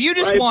it. So you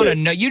just want to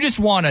know. You just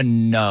want to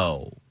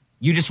know.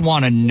 You just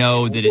want to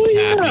know that it's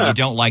happening. You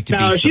don't like to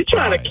be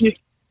surprised.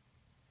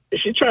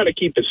 She's trying to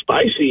keep it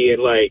spicy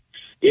and like,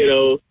 you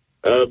know,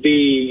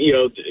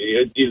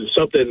 do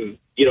something,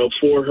 you know,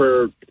 for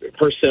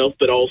herself,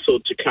 but also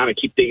to kind of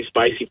keep things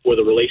spicy for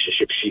the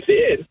relationship she's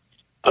in.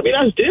 I mean,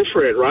 that's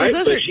different, right?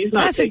 So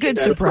that's a good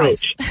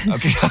surprise.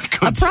 Okay,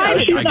 a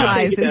private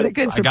surprise is a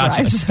good surprise. I got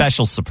you. A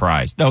special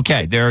surprise.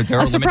 Okay, there are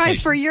a surprise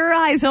for your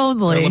eyes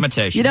only. There are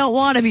limitations. You don't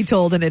want to be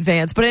told in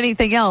advance, but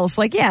anything else,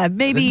 like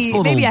maybe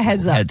a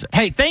heads up.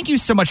 Hey, thank you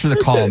so much for the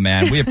call,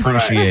 man. We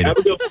appreciate it. Have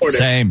a good morning.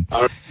 Same.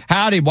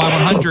 Howdy,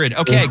 Y100.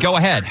 Okay, go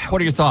ahead.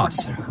 What are your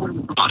thoughts?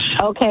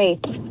 Okay,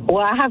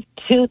 well, I have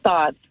two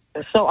thoughts.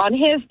 So on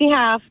his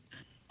behalf,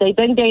 they've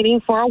been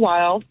dating for a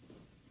while,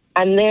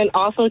 and then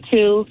also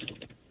too,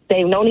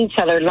 they've known each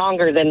other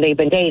longer than they've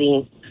been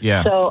dating.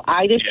 Yeah. So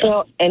I just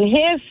feel, in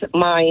his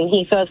mind,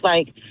 he feels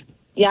like,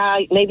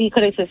 maybe he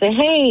could have just said,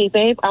 hey,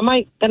 babe, I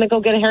might going to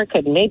go get a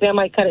haircut. Maybe I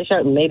might cut it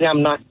short. Maybe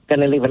I'm not going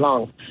to leave it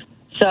long.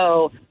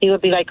 So he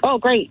would be like, oh,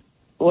 great.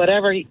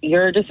 Whatever,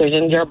 your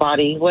decision, your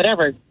body,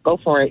 whatever. Go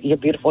for it. You're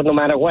beautiful no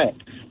matter what.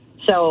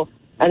 So,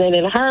 and then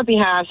in her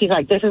behalf, she's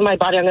like, this is my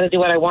body. I'm going to do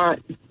what I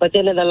want. But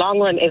then in the long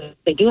run, if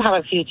they do have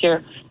a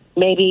future,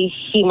 maybe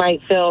he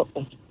might feel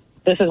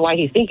this is why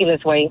he's thinking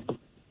this way,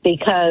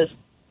 because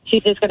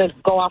she's just going to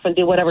go off and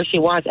do whatever she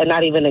wants and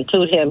not even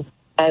include him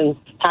and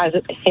has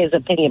his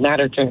opinion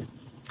matter to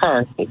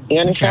her. You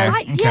understand?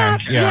 Okay. Yeah.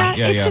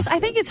 It's just, yeah. I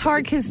think it's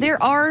hard because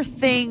there are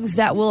things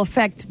that will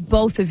affect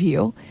both of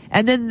you.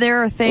 And then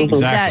there are things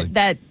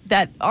Exactly.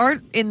 that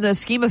aren't in the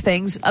scheme of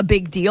things a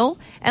big deal.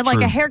 And like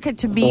True. a haircut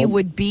to me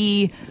would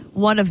be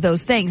one of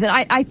those things. And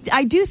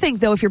I do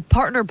think, though, if your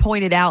partner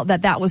pointed out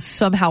that was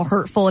somehow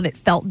hurtful and it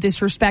felt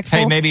disrespectful,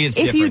 Hey, maybe it's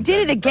if you different did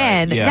then, it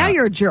again, right? Yeah. now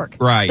you're a jerk.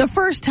 Right. The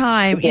first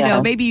time,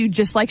 maybe you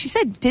just, like she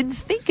said, didn't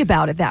think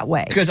about it that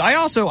way. Because I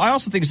also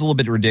think it's a little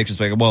bit ridiculous.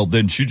 Like, well,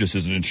 then she just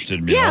isn't interested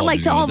in me. Yeah, at all,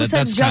 like to all of a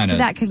sudden jump to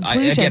that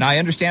conclusion. I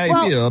understand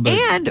how you feel. But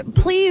and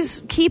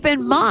please keep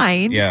in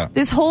mind,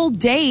 this whole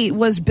date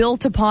was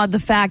built upon the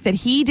fact that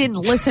he didn't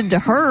listen to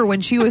her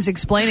when she was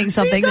explaining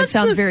something that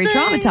sounds very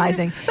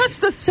traumatizing. That's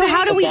the thing. So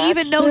how do we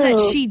even know that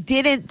she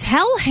didn't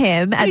tell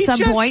him at some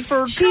point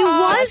she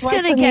was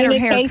going to get her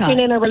hair cut? Communication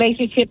in a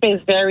relationship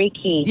is very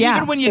key. Yeah.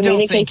 Even when you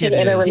don't think it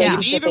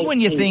is. Even when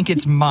you think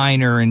it's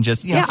minor and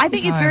just, I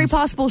think it's very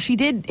possible she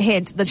did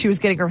hint that she was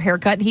getting her hair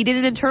cut, and he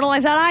didn't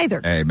internalize that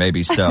either. Hey,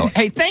 maybe so.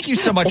 Hey, thank you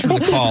so much for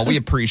the call. We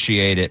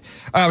appreciate it.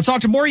 We'll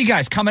talk to more of you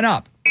guys coming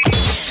up.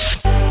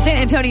 San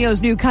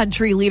Antonio's new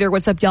country leader.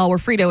 What's up, y'all? We're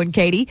Frito and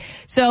Katy.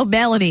 So,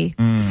 Melanie,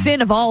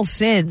 sin of all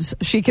sins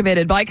she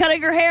committed by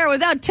cutting her hair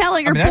without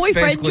telling her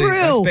boyfriend, Drew.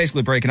 That's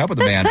basically breaking up with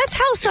a man. That's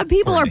how some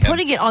people are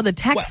putting it on the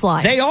text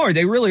line. They are.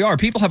 They really are.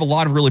 People have a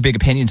lot of really big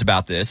opinions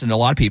about this, and a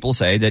lot of people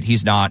say that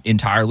he's not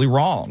entirely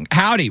wrong.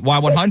 Howdy,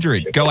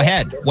 Y100. Go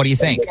ahead. What do you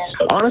think?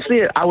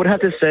 Honestly, I would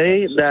have to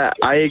say that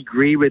I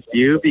agree with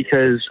you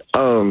because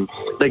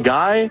the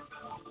guy,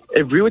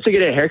 if we were to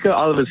get a haircut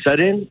all of a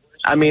sudden,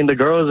 I mean,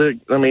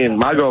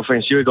 my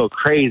girlfriend, she would go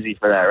crazy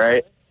for that,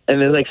 right?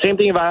 And then, same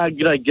thing if I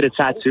get a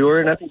tattoo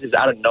or nothing, just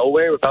out of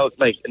nowhere without,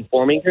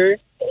 informing her,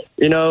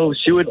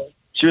 she would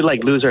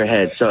lose her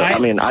head. So, I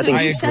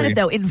think you said it,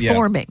 though,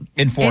 informing.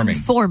 Yeah.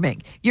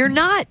 Informing. You're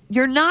not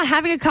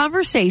having a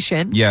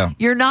conversation. Yeah.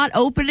 You're not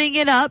opening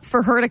it up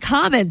for her to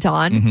comment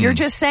on. Mm-hmm. You're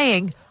just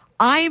saying,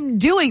 I'm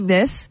doing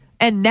this.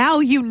 And now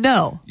you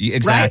know.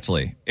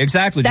 Exactly. Right?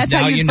 Exactly. That's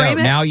now how you frame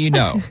know. it? Now you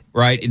know.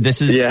 Right? This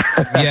is bingo.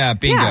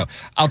 Yeah.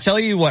 I'll tell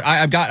you what,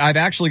 I've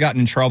actually gotten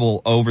in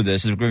trouble over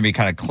this. It's going to be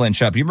kind of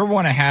clinch up. You remember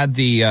when I had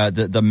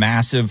the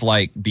massive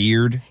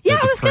beard? Yeah,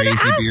 I was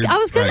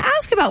going to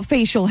ask about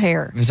facial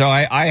hair. So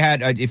I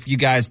had, if you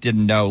guys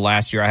didn't know,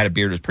 last year I had a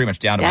beard that was pretty much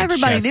down to my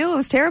chest. Everybody knew it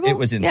was terrible. It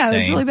was insane. Yeah, it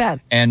was really bad.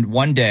 And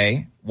one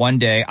day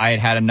I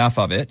had enough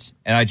of it,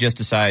 and I just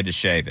decided to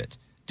shave it.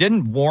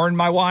 Didn't warn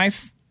my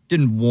wife.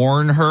 Didn't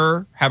warn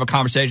her, have a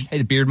conversation. Hey,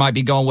 the beard might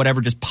be going,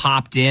 whatever, just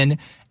popped in.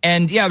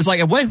 And I was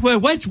like,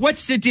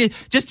 what's the deal?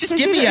 Just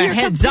give me a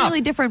heads up. Completely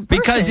different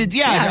person.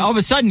 Because all of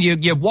a sudden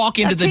you walk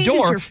into the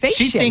door,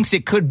 she thinks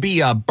it could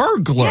be a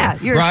burglar. Yeah,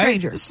 you're a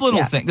stranger. This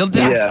little thing.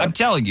 I'm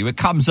telling you, it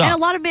comes up. And a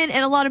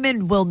lot of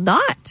men will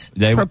not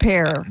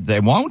prepare. They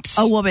won't.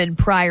 A woman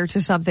prior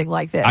to something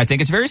like this. I think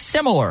it's very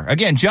similar.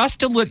 Again, just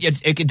to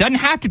it doesn't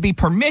have to be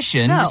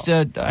permission. No. Just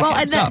a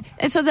heads up.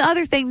 And so the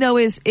other thing though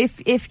is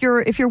if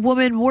your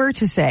woman were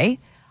to say,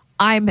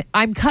 I'm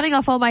cutting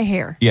off all my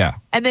hair. Yeah.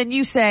 And then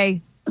you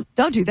say,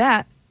 don't do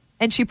that.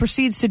 And she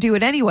proceeds to do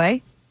it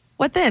anyway.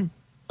 What then?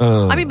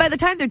 I mean, by the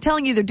time they're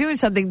telling you they're doing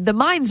something, the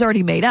mind's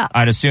already made up.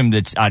 I'd assume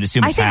it's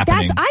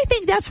happening. I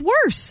think that's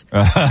worse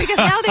because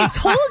now they've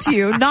told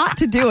you not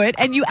to do it,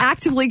 and you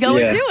actively go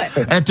and do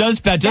it. That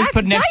does put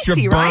an extra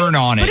dicey, burn right?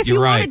 on it. But if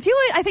you want to do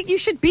it, I think you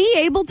should be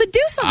able to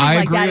do something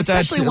like that,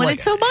 especially when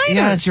it's so minor.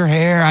 Yeah, it's your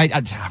hair.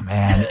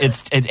 Man,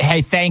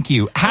 hey, thank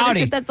you.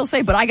 Howdy. That they'll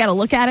say, but I got to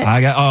look at it.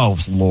 Oh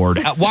Lord,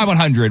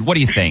 Y100. What do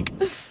you think?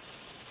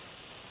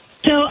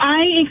 So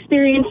I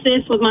experienced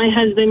this with my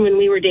husband when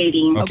we were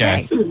dating.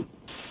 Okay.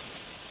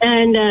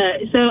 And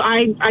so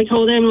I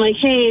told him,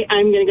 hey,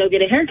 I'm going to go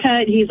get a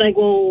haircut. He's like,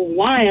 well,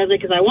 why? I was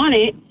like, because I want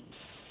it.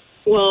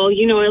 Well,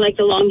 I like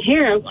the long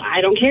hair.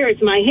 I don't care.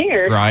 It's my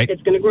hair. Right.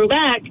 It's going to grow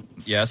back.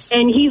 Yes.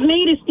 And he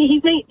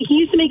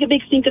used to make a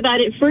big stink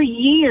about it for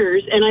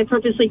years, and I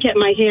purposely kept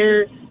my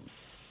hair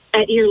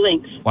at ear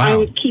length. Wow. I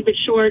would keep it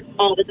short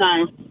all the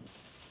time.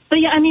 But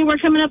yeah, I mean, we're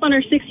coming up on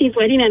our 16th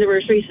wedding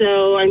anniversary,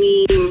 so I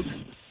mean, it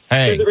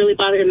doesn't really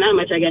bother him that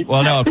much, I guess.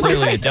 Well, no,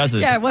 clearly it doesn't.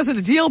 Yeah, it wasn't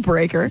a deal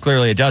breaker.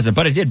 Clearly it doesn't,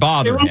 but it did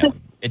bother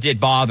him. It did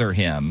bother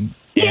him.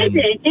 Yeah, it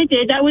did. It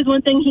did. That was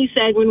one thing he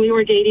said when we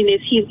were dating is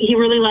he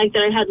really liked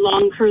that I had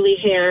long curly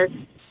hair.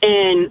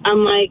 And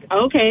I'm like,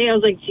 okay. I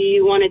was like, do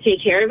you want to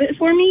take care of it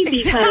for me?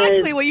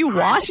 Exactly. Will you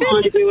wash it?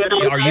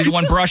 Are you the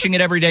one brushing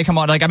it every day? Come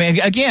on. Like, I mean,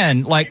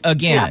 again,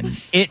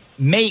 it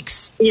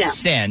makes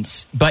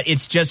sense, but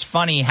it's just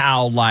funny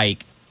how,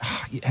 like,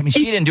 I mean,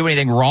 she didn't do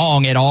anything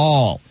wrong at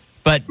all.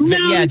 But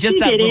yeah, just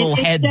that little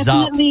heads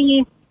up. But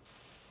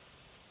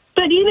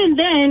even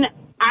then,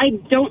 I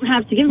don't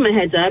have to give him a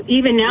heads up.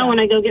 Even now when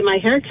I go get my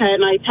hair cut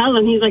and I tell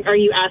him, he's like, are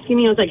you asking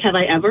me? I was like, have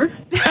I ever?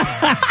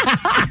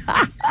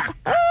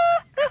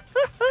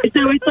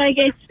 So it's like,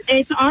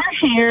 it's our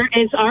hair,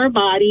 it's our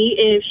body.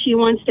 If she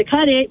wants to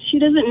cut it, she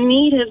doesn't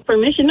need his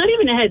permission. Not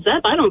even a heads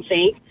up, I don't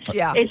think.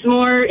 Yeah. It's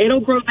more,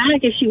 it'll grow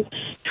back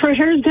her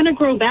hair is going to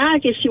grow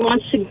back if she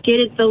wants to get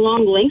it the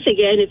long length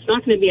again. It's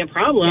not going to be a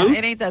problem. Yeah,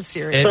 it ain't that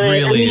serious. It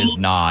really is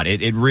not.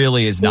 It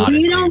really is not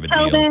as big of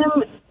a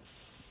deal.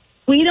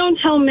 We don't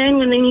tell men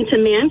when they need to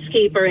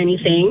manscape or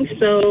anything,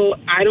 so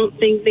I don't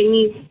think they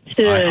need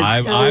to.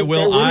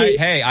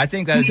 I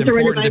think that is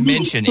important to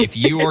mention. If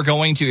you're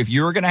going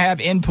to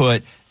have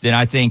input, then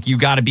I think you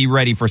got to be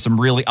ready for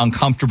some really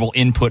uncomfortable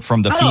input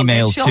from the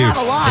females too. Have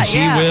a lot, and she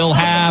will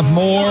have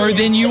more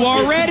than you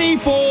are ready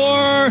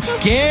for,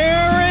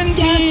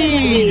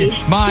 guaranteed.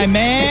 My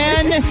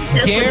man,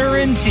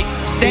 guaranteed.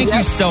 Thank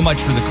you so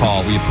much for the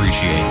call. We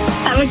appreciate it.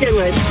 Have a good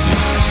one.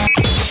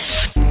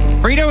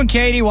 Frito and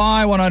Katy,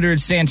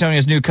 Y100, San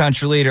Antonio's new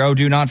country leader. Oh,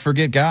 do not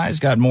forget, guys,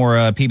 got more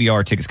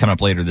PBR tickets coming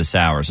up later this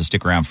hour, so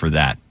stick around for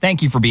that.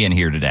 Thank you for being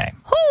here today.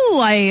 Oh,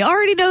 I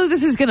already know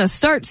this is going to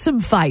start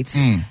some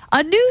fights.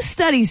 A new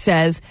study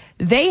says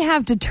they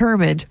have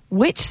determined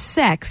which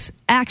sex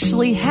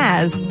actually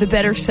has the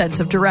better sense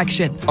of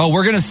direction. Oh,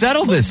 we're going to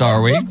settle this,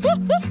 are we?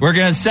 We're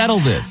going to settle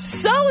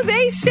this. So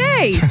they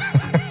say.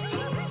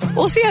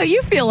 We'll see how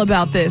you feel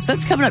about this.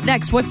 That's coming up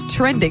next. What's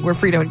trending? We're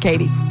Frito and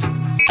Katy.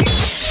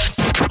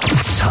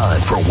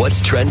 Time for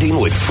What's Trending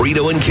with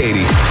Frito and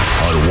Katy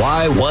on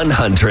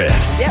Y100.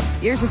 Yep,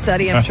 here's a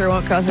study I'm sure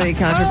won't cause any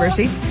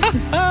controversy.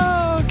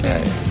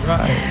 Okay,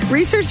 right.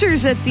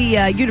 Researchers at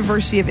the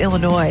University of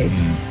Illinois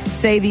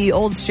say the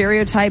old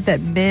stereotype that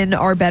men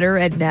are better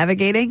at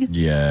navigating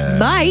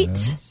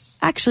might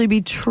actually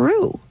be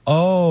true.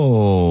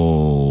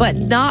 Oh. But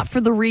not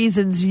for the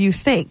reasons you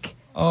think.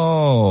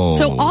 Oh.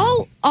 So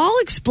I'll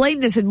explain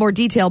this in more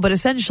detail, but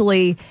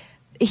essentially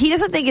he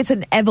doesn't think it's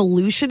an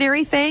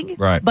evolutionary thing,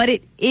 right? But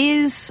it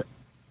is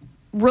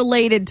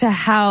related to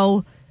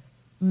how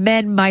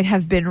men might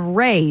have been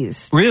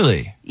raised.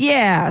 Really?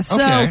 Yeah. So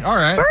okay, all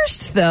right.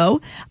 First, though,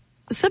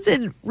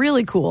 something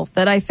really cool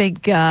that I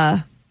think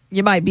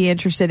you might be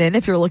interested in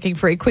if you're looking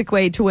for a quick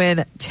way to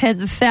win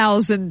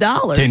 $10,000.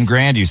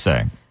 $10,000, you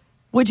say?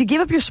 Would you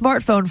give up your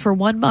smartphone for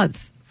 1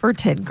 month for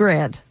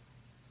 $10,000?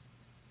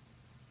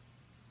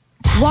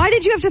 Why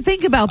did you have to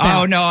think about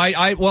that? Oh no,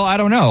 I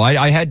don't know.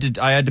 I had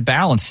to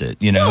balance it.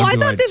 You know. No, I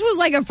thought this was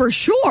like a for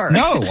sure.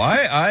 No,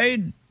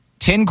 $10,000.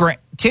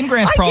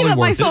 $10,000's probably give up worth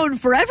my phone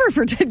forever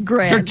for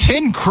 $10,000. For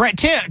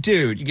 $10,000,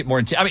 dude, you get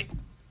more than I mean,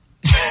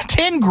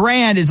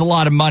 $10,000 is a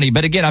lot of money.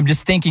 But again, I'm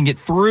just thinking it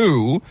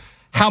through.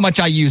 How much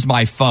I use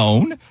my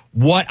phone,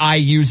 what I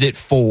use it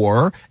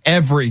for,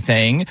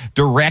 everything,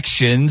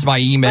 directions, my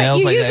emails,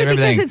 you like use it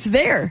everything. because it's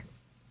there.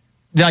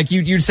 Like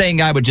you're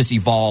saying, I would just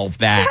evolve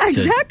that. Yeah,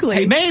 exactly.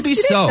 Hey, maybe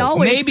so.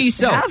 Maybe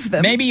so.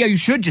 Maybe you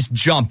should just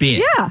jump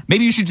in. Yeah.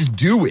 Maybe you should just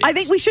do it. I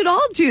think we should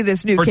all do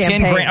this new for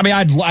campaign. $10,000. I mean,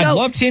 I'd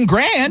love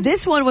 $10,000.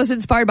 This one was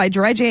inspired by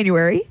Dry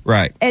January,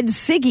 right? And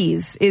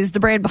Siggy's is the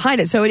brand behind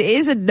it, so it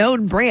is a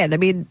known brand. I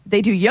mean,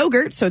 they do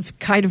yogurt, so it's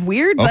kind of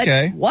weird,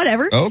 but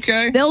whatever.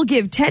 Okay. They'll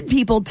give 10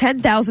 people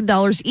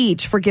 $10,000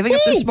 each for giving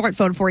up their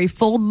smartphone for a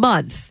full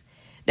month.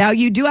 Now,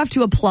 you do have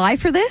to apply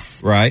for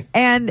this. Right.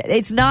 And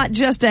it's not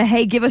just a,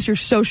 hey, give us your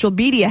social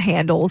media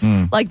handles.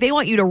 Like, they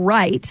want you to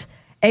write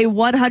a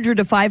 100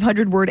 to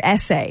 500-word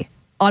essay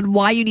on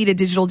why you need a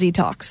digital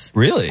detox.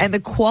 Really? And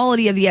the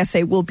quality of the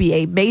essay will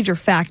be a major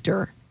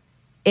factor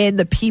in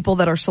the people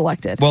that are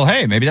selected. Well,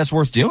 hey, maybe that's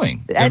worth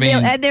doing. And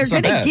they're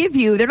going to give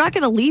you, they're not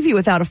going to leave you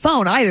without a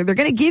phone either. They're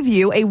going to give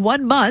you a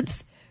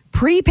 1-month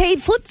prepaid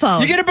flip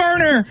phone. You get a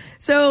burner,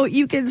 so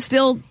you can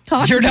still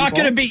talk. You're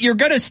going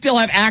to still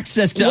have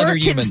access to other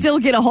humans. Work can still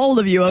get a hold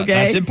of you. Okay,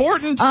 that's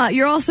important.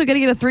 You're also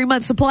going to get a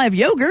 3-month supply of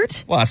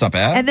yogurt. Well, that's not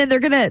bad. And then they're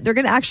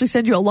gonna actually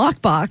send you a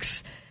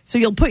lockbox. So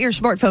you'll put your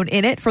smartphone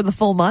in it for the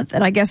full month,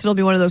 and I guess it'll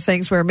be one of those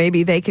things where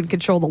maybe they can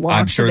control the lock.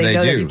 I'm sure so they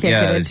know do. That you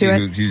can't get into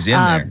it. Who's in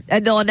there?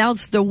 And they'll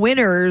announce the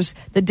winners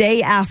the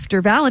day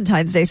after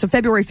Valentine's Day. So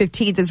February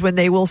 15th is when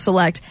they will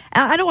select.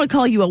 I don't want to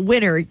call you a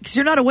winner because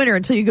you're not a winner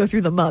until you go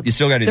through the month. You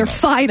still got to do the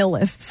month. They're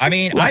finalists. I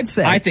mean, I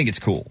think it's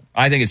cool.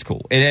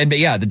 And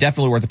yeah, they're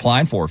definitely worth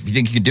applying for. If you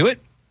think you can do it,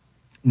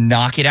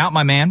 knock it out,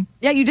 my man.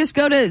 Yeah, you just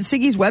go to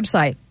Siggy's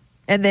website.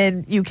 and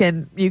then you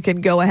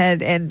can go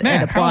ahead and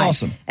apply. How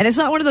awesome. And it's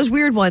not one of those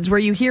weird ones where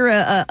you hear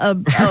a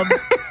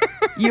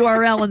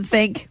URL and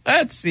think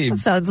that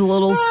sounds a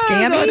little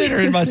scammy. I didn't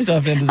read my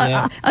stuff into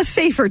that. A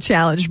safer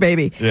challenge,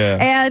 maybe. Yeah.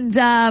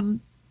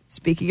 And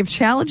speaking of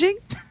challenging,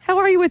 how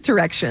are you with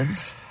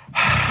directions?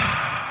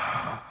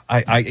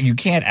 You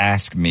can't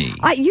ask me.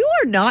 You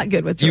are not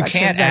good with directions. You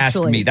can't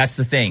ask me. That's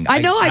the thing. I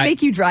know I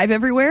make you drive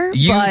everywhere.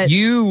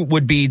 You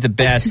would be the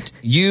best.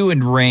 You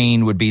and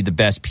Rain would be the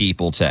best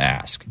people to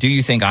ask. Do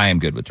you think I am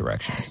good with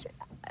directions?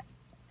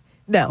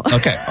 No.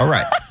 Okay. All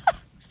right.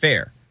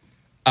 Fair.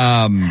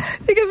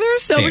 Because there are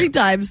so many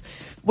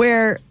times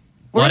where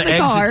we're in the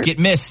car. Exits get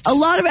missed. A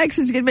lot of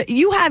exits get missed.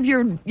 You have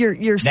your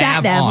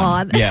sat nav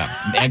on. Yeah.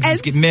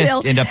 Exits get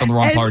missed, end up in the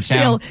wrong part of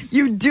town.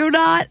 You do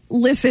not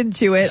listen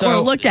to it or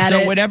look at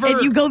it.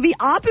 And you go the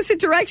opposite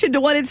direction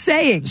to what it's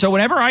saying. So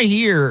whenever I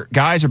hear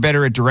guys are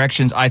better at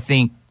directions, I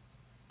think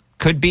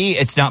could be.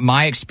 It's not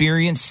my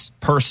experience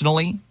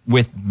personally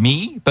with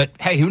me, but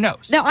hey, who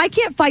knows? Now, I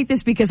can't fight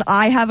this because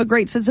I have a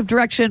great sense of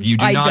direction. You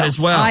do not as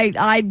well.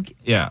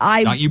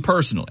 Not you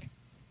personally.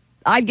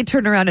 I'd get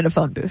turned around in a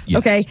phone booth. Yes.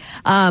 Okay.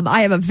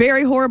 I have a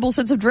very horrible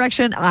sense of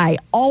direction. I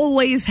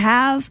always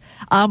have.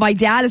 My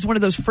dad is one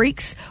of those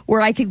freaks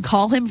where I can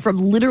call him from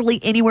literally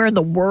anywhere in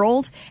the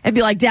world and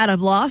be like, Dad,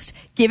 I'm lost.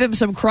 Give him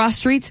some cross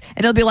streets.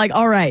 And he'll be like,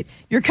 all right,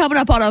 you're coming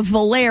up on a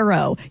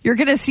Valero. You're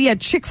going to see a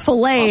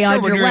Chick-fil-A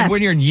on your left.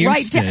 When you're in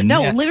Houston.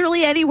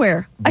 Literally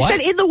anywhere. What? I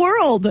said in the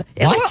world.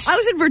 I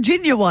was in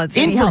Virginia once.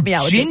 And he helped me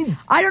out with this.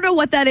 I don't know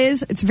what that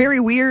is. It's very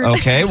weird.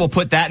 Okay, we'll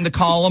put that in the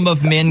column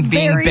of men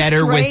being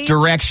better with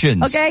directions.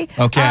 Okay.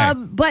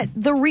 But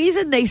the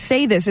reason they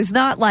say this is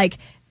not like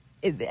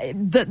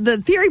the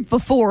theory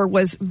before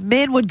was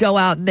men would go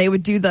out and they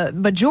would do the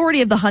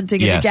majority of the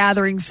hunting and the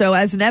gathering. So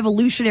as an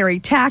evolutionary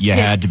tactic, you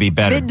had to be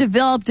better. Men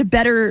developed a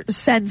better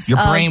sense.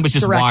 Your brain was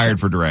just wired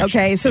for direction.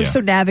 Okay, so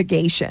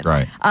navigation.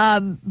 Right.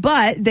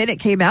 But then it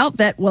came out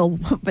that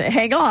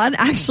hang on,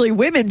 actually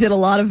women did a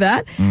lot of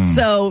that.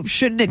 So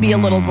shouldn't it be a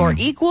little more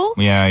equal?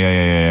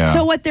 Yeah.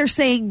 So what they're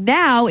saying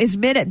now is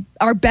men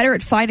are better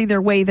at finding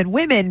their way than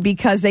women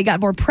because they got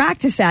more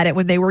practice at it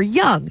when they were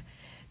young.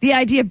 The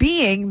idea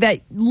being that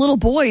little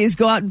boys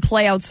go out and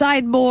play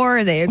outside more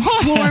and they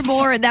explore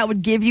more, and that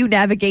would give you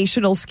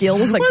navigational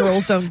skills that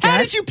girls don't get. How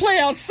did you play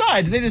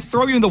outside? Did they just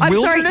throw you in the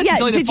wilderness?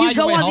 Sorry, did you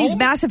go on these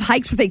massive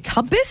hikes with a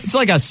compass? It's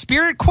like a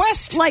spirit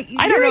quest? Like,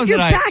 you're in your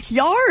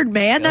backyard,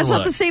 man. That's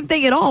not the same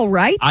thing at all,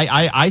 right?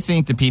 I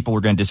think that people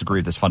are going to disagree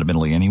with this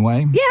fundamentally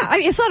anyway. Yeah,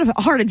 it's not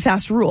a hard and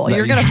fast rule.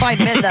 You're going to find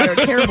men that are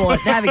terrible at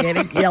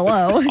navigating,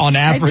 yellow. On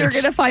average. And you're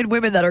going to find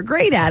women that are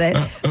great at it.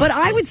 But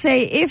I would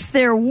say if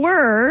there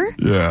were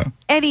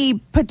any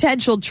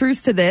potential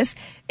truth to this,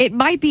 it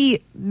might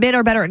be men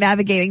are better at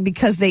navigating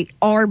because they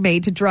are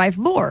made to drive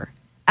more.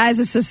 As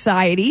a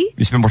society,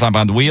 you spend more time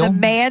behind the wheel. The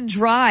man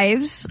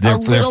drives a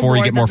little therefore more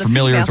you get more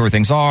familiar with where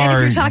things are. And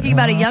if you're talking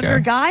about a younger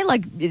guy,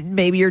 like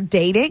maybe you're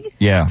dating,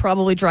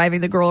 probably driving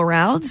the girl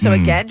around. So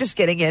again, just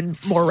getting in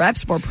more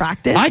reps, more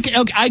practice.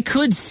 I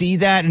could see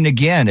that, and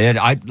again,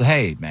 I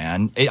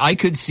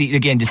could see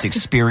again just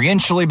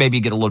experientially,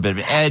 maybe get a little bit of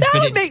an edge.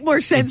 That would make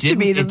more sense to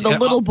me than the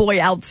little boy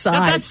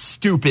outside. That's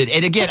stupid.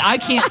 And again, I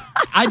can't.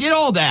 I did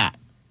all that,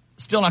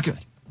 still not good.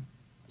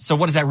 So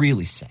what does that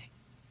really say?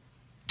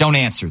 Don't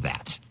answer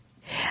that.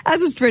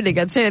 As is trending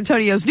on San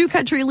Antonio's new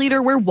country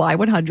leader, we're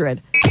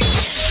Y100.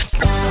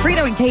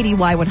 Frito and Katy,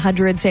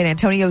 Y100, San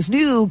Antonio's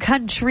new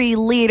country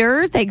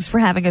leader. Thanks for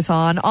having us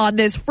on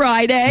this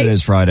Friday. It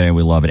is Friday, and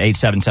we love it.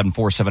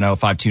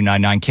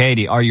 877-470-5299.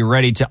 Katy, are you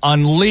ready to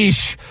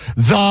unleash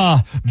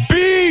the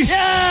beast?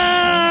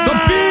 Yeah! The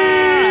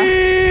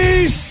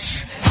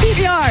beast!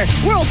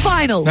 PBR World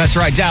Finals. That's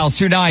right, Dallas,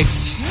 2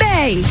 nights.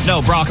 May.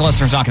 No, Brock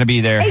Lesnar's not going to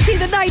be there.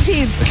 18th and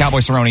 19th. The Cowboy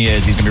Cerrone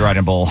is. He's going to be riding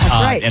a bull. That's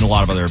right. And a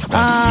lot of other people.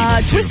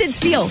 Twisted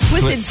Steel.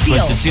 Twisted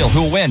Steel.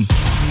 Who will win?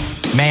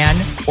 Man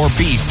or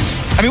beast?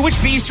 I mean, which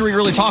beast are we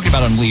really talking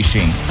about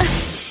unleashing?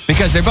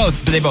 Because they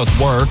both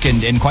work,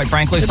 and quite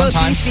frankly,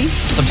 sometimes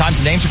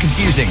the names are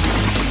confusing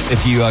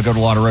if you go to a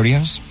lot of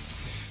rodeos.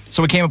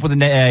 So we came up with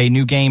a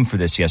new game for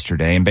this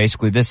yesterday, and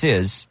basically this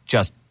is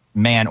just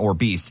man or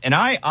beast. And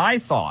I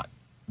thought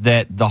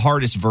that the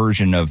hardest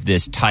version of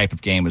this type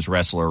of game was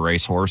wrestler or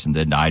racehorse, and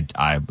then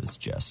I was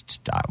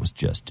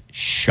just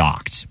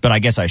shocked. But I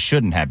guess I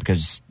shouldn't have,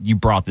 because you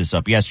brought this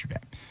up yesterday.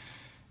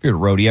 If you're at a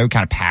rodeo,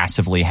 kind of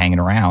passively hanging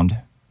around,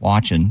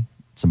 watching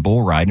some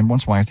bull riding, and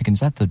once in a while you're thinking,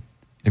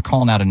 they're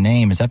calling out a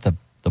name, is that the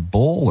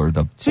bull or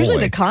the boy? It's usually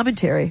the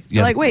commentary.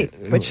 You're like, wait,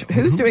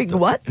 who's doing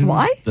what?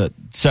 Why?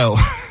 So,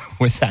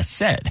 with that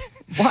said,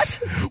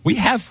 what? We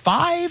have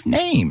 5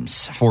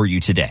 names for you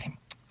today.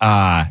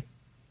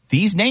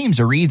 These names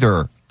are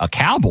either a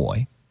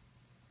cowboy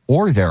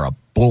or they're a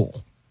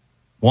bull.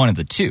 One of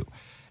the two.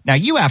 Now,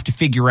 you have to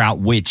figure out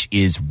which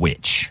is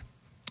which.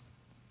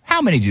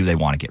 How many do they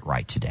want to get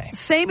right today?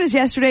 Same as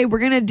yesterday. We're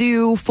going to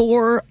do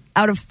 4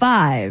 out of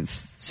 5.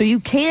 So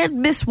you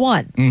can miss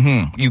one.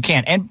 Mm-hmm. You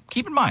can. And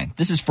keep in mind,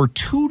 this is for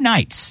 2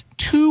 nights.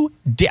 2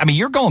 days. I mean,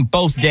 you're going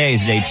both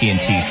days at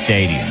AT&T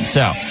Stadium.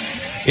 So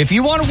If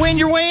you want to win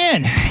your way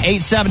in,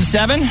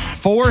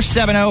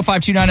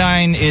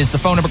 877-470-5299 is the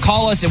phone number.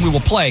 Call us and we will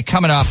play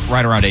coming up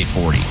right around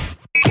 8:40.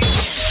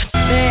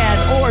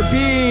 Man or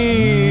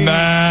beast.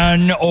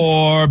 Man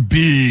or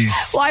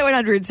beast.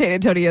 Y100 San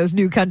Antonio's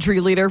new country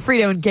leader,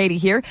 Frito and Katy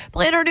here,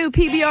 playing our new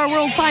PBR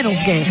World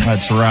Finals game.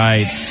 That's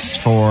right.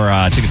 For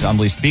tickets to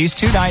Unleash the Beast,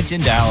 2 nights in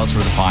Dallas for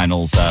the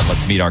finals.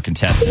 Let's meet our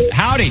contestant.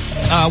 Howdy.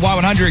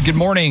 Y100, good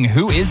morning.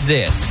 Who is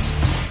this?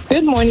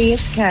 Good morning.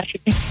 It's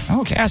Kathy.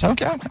 Oh, Cass.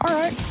 Okay. All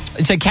right.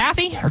 Is it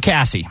Kathy or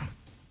Cassie?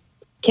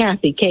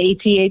 Kathy.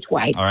 Kathy.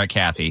 All right,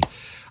 Kathy.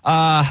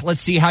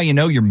 Let's see how you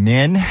know your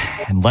men,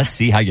 and let's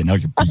see how you know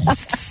your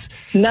beasts.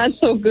 Not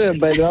so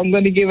good, but I'm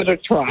going to give it a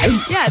try.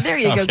 Yeah, there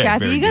you go,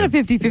 Kathy. You got a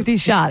 50-50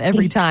 shot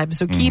every time,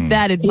 so keep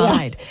that in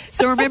mind.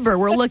 So remember,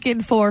 we're looking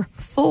for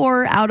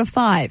 4 out of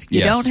 5.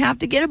 You don't have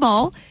to get them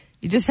all.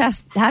 You just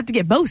have to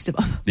get most of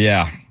them.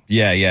 Yeah.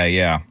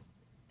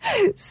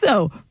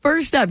 So,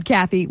 first up,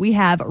 Kathy, we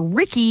have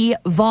Ricky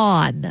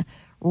Vaughn.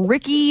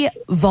 Ricky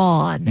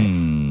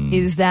Vaughn.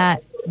 Is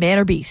that man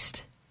or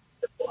beast?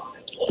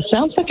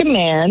 Sounds like a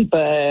man,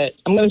 but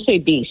I'm going to say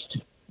beast.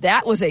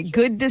 That was a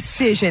good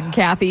decision,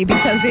 Kathy,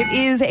 because it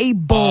is a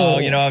bull. Oh,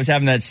 I was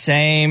having that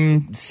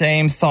same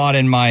thought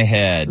in my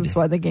head. That's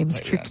why the game's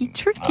tricky.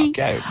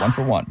 Okay, 1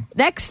 for 1.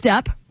 Next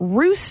up,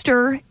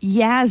 Rooster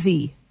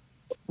Yazzie.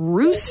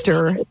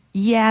 Rooster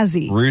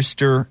Yazzie.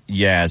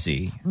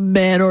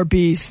 Man or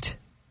beast?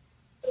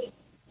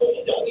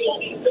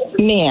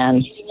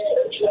 Man.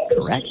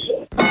 Correct.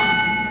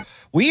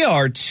 We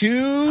are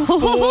 2 for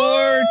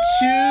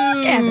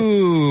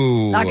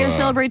 2. Not going to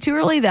celebrate too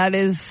early. That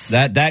is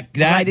that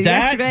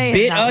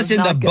bit us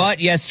in the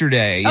butt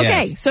yesterday.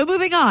 Okay, yes. So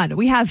moving on,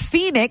 we have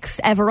Phoenix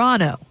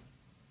Everano.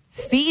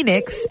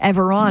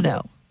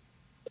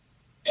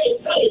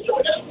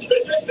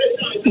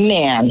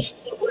 Man.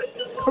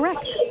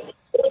 Correct.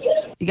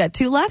 You got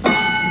 2 left. You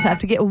just have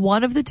to get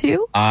one of the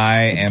 2.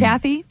 I am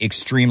Kathy,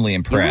 extremely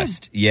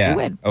impressed. You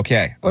win.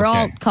 Okay. We're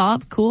all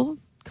calm, cool,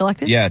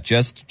 collected. Yeah,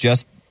 just Deep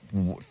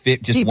 1,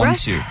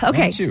 breath. 2.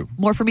 Okay. 1, 2.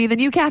 More for me than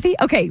you, Kathy.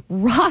 Okay.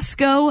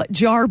 Roscoe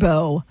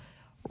Jarbo.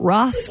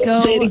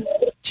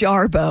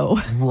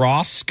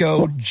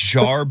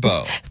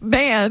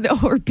 Man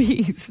or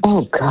beast?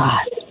 Oh, God.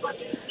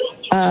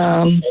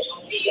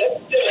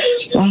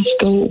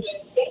 Roscoe.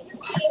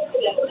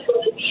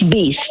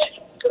 Beast.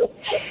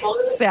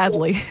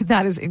 Sadly,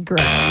 that is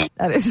incorrect.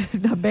 That is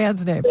a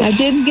man's name. I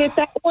didn't get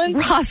that one.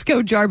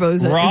 Roscoe Jarbo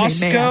is a man.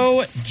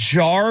 Roscoe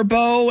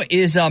Jarbo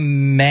is a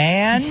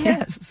man?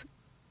 Yes.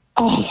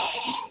 Oh.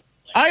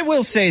 I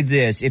will say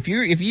this. If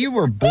you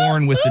were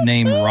born with the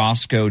name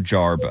Roscoe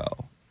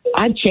Jarbo,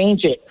 I'd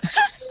change it.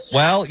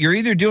 Well, you're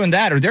either doing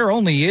that or there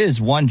only is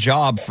one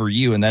job for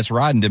you, and that's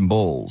riding them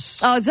bulls.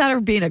 Oh, it's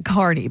not being a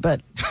carny, but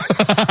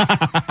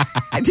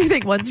I do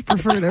think one's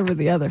preferred over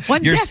the other.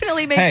 One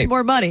definitely makes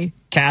more money.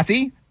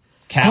 Kathy,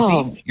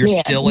 you're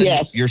still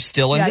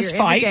in this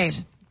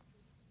fight.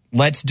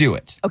 Let's do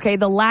it. Okay,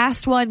 the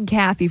last one,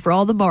 Kathy, for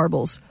all the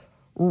marbles.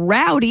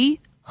 Rowdy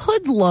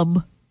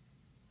Hoodlum.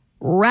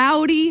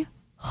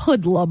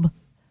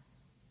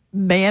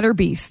 Man or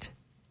beast?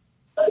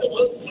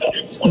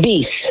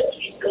 Beast.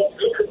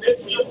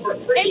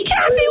 And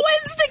Kathy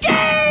wins the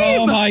game!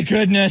 Oh, my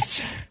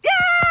goodness. Yay!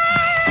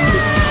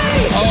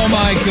 Oh,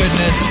 my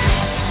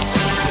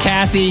goodness.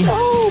 Kathy.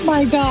 Oh,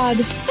 my God.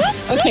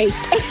 Okay.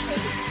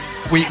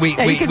 We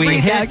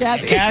hit,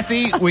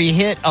 Kathy, we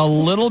hit a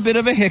little bit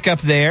of a hiccup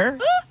there.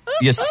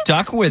 You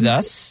stuck with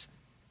us.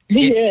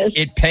 Yes.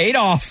 It paid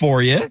off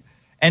for you.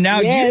 And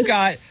now you've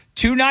got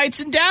 2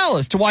 nights in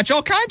Dallas to watch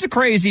all kinds of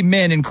crazy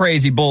men and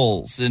crazy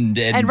bulls. And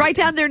write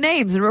down their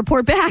names and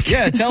report back.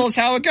 Yeah, tell us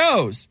how it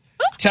goes.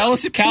 Tell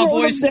us if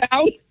Cowboys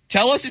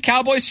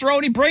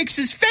Cerrone breaks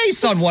his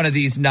face on one of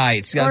these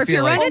nights. Or if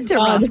you run into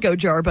Roscoe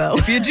Jarbo.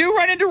 If you do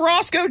run into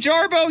Roscoe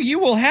Jarbo, you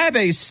will have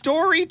a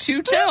story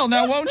to tell.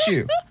 Now, won't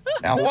you?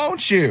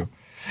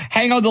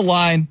 Hang on the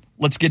line.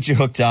 Let's get you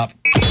hooked up.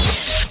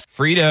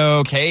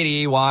 Frito,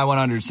 Katy,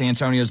 Y100, San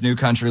Antonio's new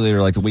country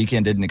leader. Like the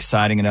weekend isn't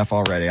exciting enough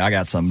already. I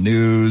got some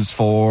news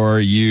for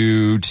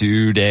you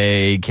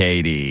today,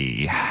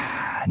 Katy.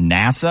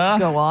 NASA.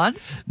 Go on.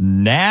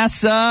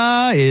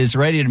 NASA is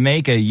ready to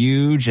make a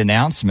huge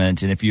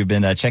announcement. And if you've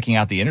been checking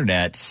out the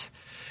internet,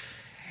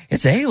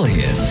 it's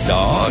aliens,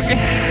 dog.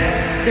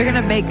 They're going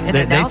to make an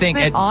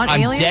announcement on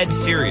aliens? I'm dead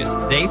serious.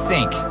 They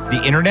think,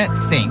 the internet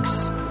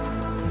thinks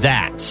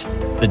that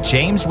the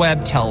James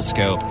Webb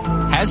Telescope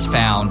has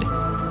found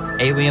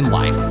alien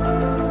life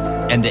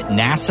and that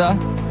NASA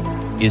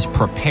is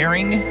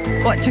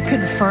preparing. What, to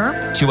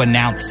confirm? To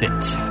announce it.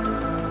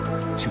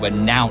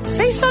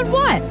 Based on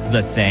what?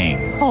 The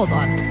thing. Hold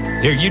on.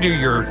 Here, you do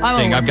your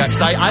thing. I've got.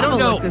 I don't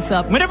know. Look this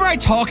up. Whenever I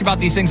talk about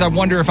these things, I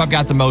wonder if I've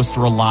got the most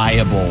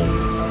reliable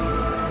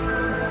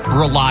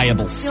I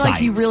feel sites.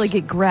 like you really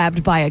get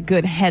grabbed by a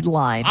good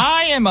headline.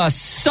 I am well.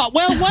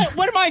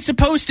 What am I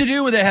supposed to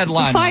do with a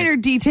headline? The finer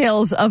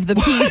details of the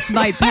piece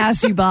might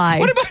pass you by.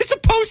 What am I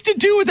supposed to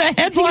do with a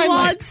headline? He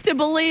wants to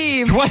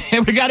believe. What,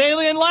 we got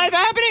alien life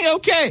happening?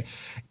 Okay.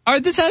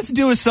 This has to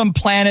do with some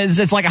planet.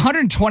 It's like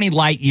 120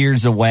 light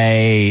years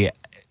away.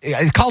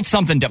 It's called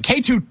something.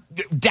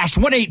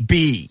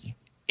 K2-18b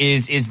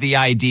is the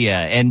idea.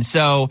 And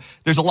so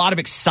there's a lot of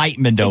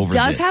excitement over this. It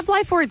does have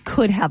life or it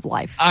could have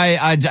life?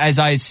 As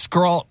I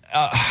scroll...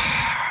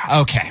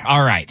 okay,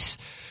 all right.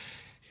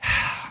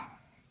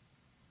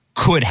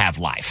 Could have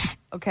life.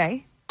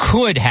 Okay.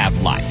 Could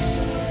have life.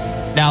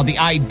 Now, the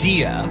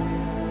idea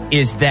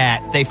is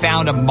that they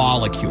found a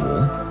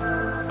molecule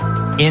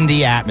in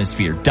the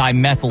atmosphere,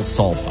 dimethyl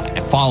sulfide.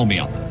 Now, follow me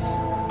on this.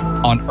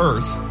 On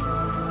Earth,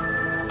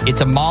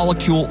 it's a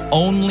molecule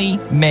only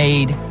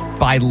made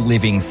by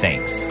living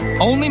things.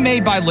 Only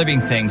made by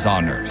living things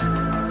on Earth.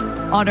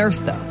 On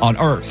Earth, though. On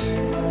Earth.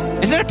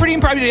 Isn't that pretty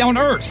impressive? On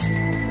Earth.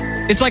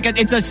 It's like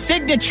it's a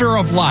signature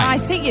of life. I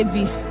think it'd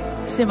be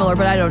similar,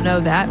 but I don't know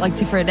that. Like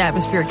different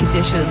atmospheric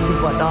conditions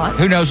and whatnot.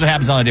 Who knows what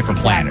happens on a different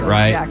planet,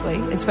 right? Exactly.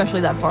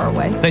 Especially that far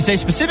away. They say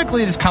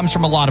specifically this comes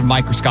from a lot of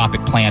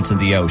microscopic plants in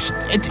the ocean.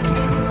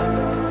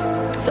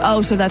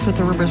 So that's what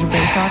the rumors are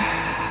based on?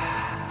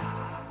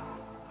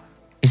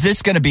 Is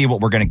this going to be what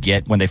we're going to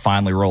get when they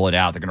finally roll it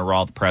out? They're going to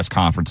roll out the press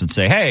conference and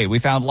say, "Hey, we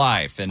found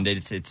life," and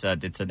it's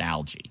an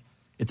algae.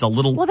 It's a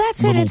little. Well,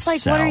 that's it. It's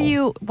like, cell. what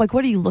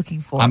are you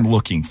looking for? I'm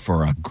looking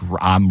for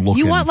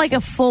You want like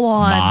a full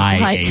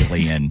on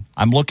alien.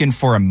 I'm looking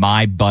for a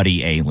my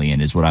buddy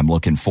alien is what I'm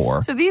looking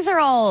for. So these are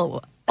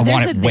all. I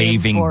want it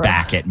waving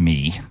back at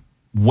me,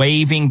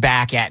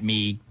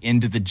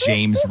 into the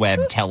James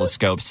Webb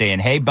Telescope, saying,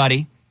 "Hey,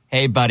 buddy.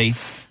 Hey, buddy."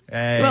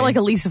 Hey. You want like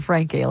a Lisa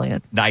Frank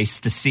alien. Nice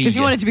to see you. Because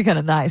you want it to be kind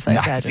of nice, I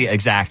imagine.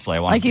 Exactly.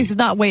 Like he's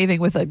not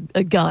waving with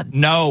a gun.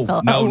 No,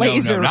 a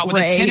laser not with a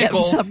ray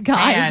tentacle. of some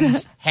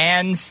kind.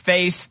 Hands,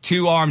 face,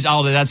 2 arms.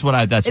 Oh, that's what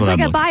I'm like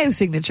looking. a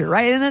biosignature,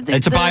 right? Isn't it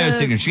it's a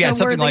biosignature. Yeah,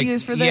 something like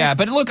use for this? Yeah,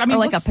 but look, I mean, or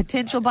like a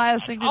potential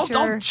biosignature.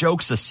 All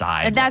jokes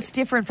aside, and that's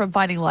different from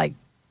finding like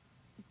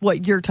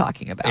what you're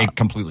talking about.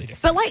 Completely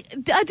different. But like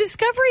a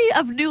discovery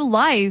of new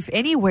life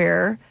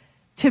anywhere.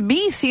 To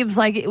me, seems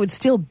like it would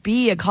still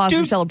be a cause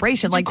for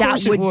celebration. Like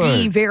that would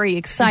be very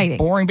exciting.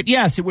 It's boring, but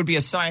yes, it would be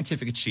a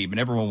scientific achievement.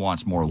 Everyone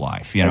wants more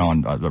life,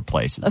 in other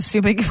places.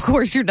 Assuming, of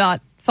course, you're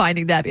not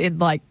finding that in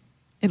like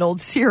an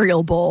old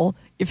cereal bowl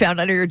you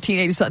found under your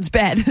teenage son's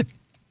bed. In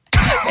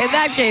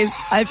that case,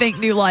 I think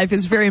new life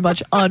is very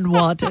much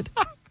unwanted.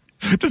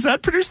 Does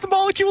that produce the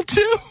molecule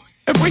too?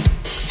 Have we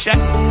checked?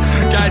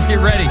 Guys, get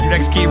ready. Your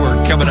next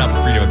keyword coming up for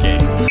Frito and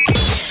Katy.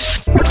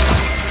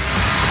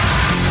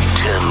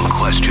 10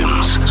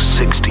 questions,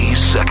 60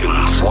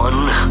 seconds,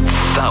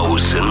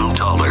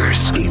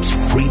 $1,000. It's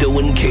Frito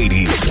and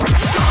Katy's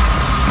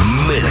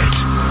Minute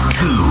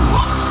to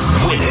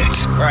Win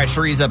It. All right,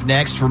 Sheree's up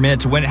next for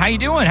Minute to Win It. How you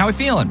doing? How we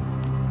feeling?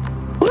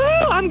 Woo,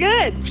 I'm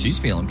good. She's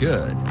feeling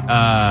good.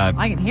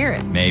 I can hear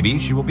it. Maybe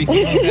she will be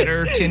feeling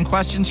better 10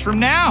 questions from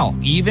now.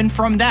 Even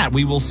from that,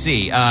 we will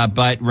see.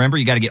 But remember,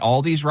 you got to get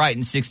all these right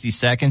in 60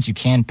 seconds. You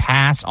can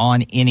pass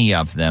on any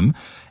of them.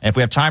 And if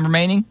we have time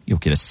remaining, you'll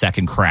get a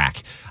second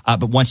crack.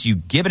 But once you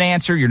give an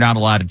answer, you're not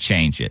allowed to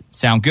change it.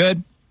 Sound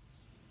good?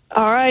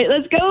 All right,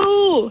 let's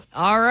go.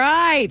 All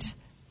right.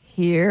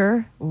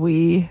 Here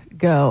we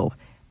go.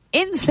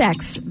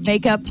 Insects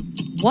make up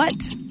what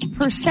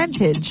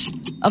percentage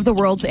of the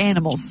world's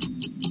animals?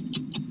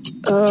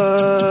 30.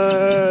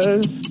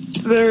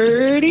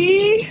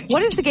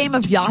 What is the game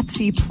of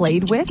Yahtzee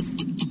played with?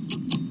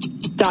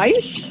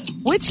 Dice.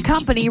 Which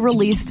company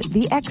released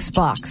the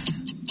Xbox?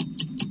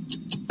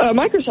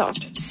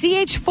 Microsoft.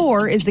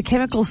 CH4 is the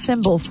chemical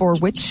symbol for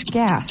which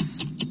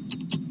gas?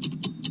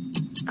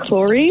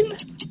 Chlorine.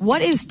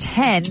 What is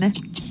 10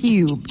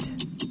 cubed?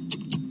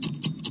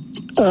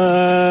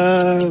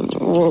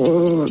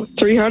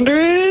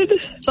 300.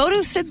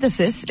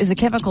 Photosynthesis is a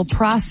chemical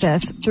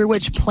process through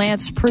which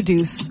plants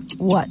produce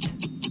what?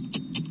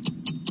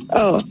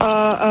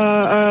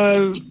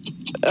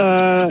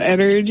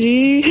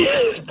 Energy.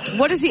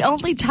 What is the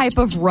only type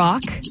of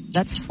rock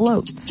that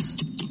floats?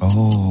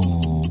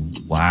 Oh,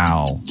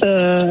 wow.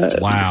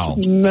 Wow.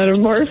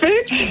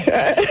 Metamorphic.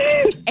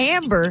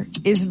 Amber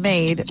is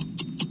made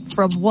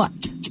from what?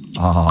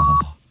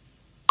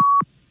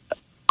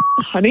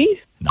 Honey.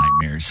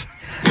 Nightmares.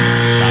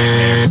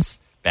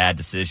 Bad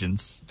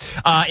decisions.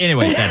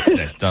 Anyway, let's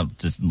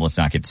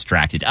not get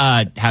distracted.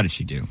 How did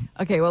she do?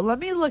 Okay, well, let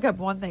me look up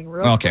one thing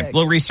real quick. Okay,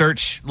 little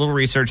research.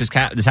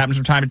 This happens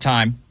from time to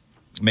time.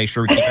 Make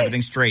sure we keep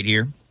everything straight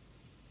here.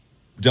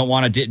 Don't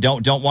want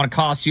to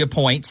cost you a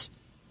point.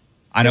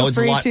 I know it's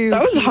a lot.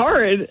 That was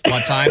hard. A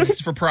lot of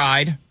times for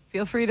pride.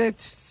 Feel free to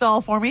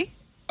stall for me.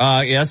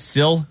 Yes,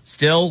 still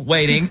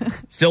waiting.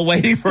 Still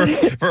waiting for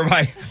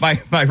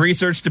my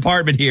research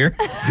department here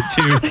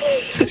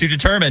to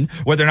determine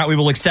whether or not we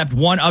will accept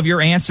one of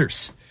your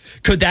answers.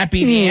 Could that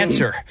be the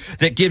answer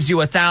that gives you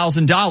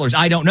 $1,000?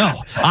 I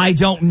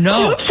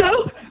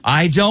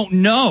don't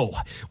know.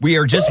 We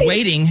are just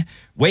waiting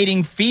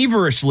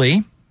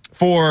feverishly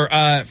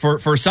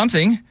for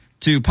something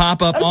to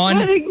pop up on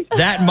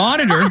that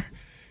monitor.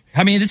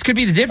 I mean, this could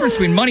be the difference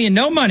between money and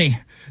no money.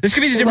 This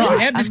could be the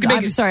difference.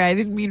 I'm sorry, I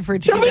didn't mean for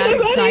it to be that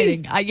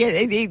exciting. I get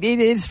it. It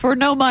is for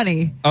no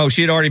money. Oh,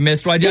 she had already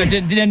missed one. I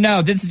didn't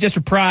know. This is just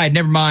for pride.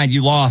 Never mind.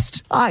 You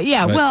lost.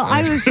 Yeah. But, well,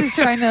 I was just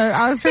trying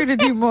to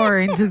do more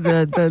into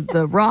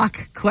the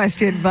rock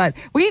question, but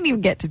we didn't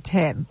even get to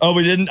 10. Oh,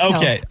 we didn't.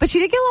 Okay. No. But she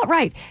did get a lot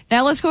right.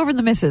 Now let's go over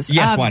the misses.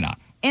 Yes. Why not?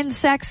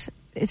 Insects.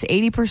 It's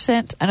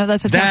 80%. I know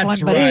that's a tough one,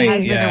 but it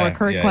has been a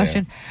recurring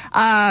question.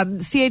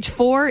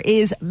 CH4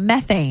 is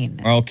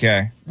methane.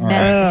 Okay. All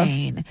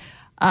methane.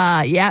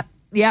 Right.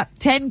 Yep.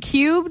 10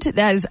 cubed,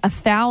 that is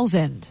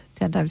 1,000.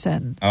 10 times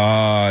 10.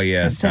 Oh,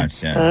 yes. Times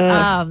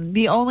 10.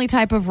 The only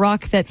type of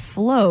rock that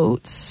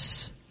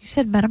floats, you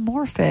said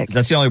metamorphic.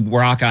 That's the only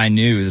rock I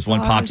knew. This one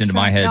popped into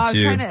my head,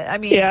 too.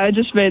 Yeah, I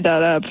just made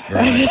that up.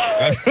 Right.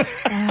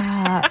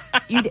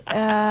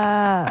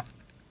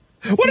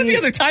 What are the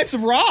other types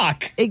of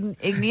rock?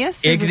 Igneous?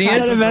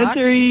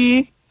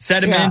 Sedimentary.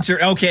 Sedimentary.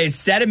 Yeah. Okay,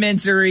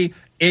 sedimentary,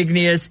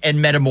 igneous,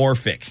 and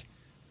metamorphic.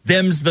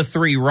 Them's the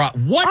three rock.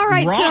 What All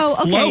right,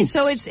 rock floats?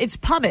 So it's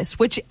pumice,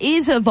 which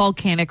is a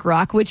volcanic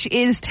rock, which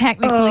is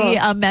technically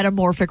a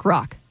metamorphic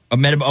rock.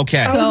 Okay.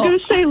 I was going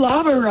to say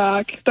lava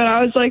rock, but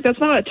I was like, that's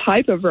not a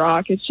type of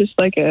rock. It's just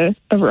like a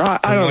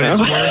rock. I don't know.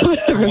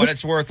 For what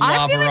it's worth, lava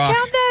rock. I'm going to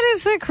count that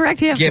as the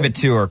correct answer. Give it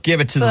to her. Give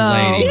it to the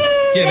lady. Yay!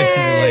 Give it to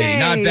the lady.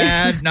 Not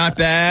bad. Not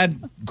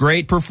bad.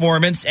 Great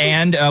performance.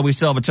 And we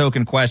still have a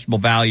token of questionable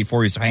value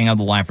for you, so hang on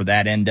the line for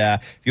that. And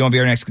if you want to be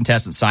our next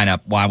contestant, sign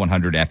up,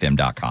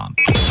 y100fm.com.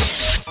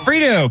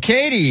 Frito,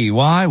 Katy,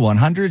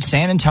 Y100,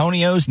 San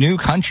Antonio's new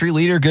country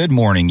leader. Good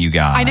morning, you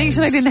guys. I know you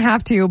said I didn't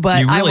have to,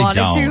 but really I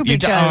wanted to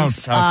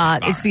because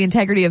it's the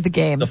integrity of the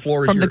game the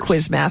floor is from yours. the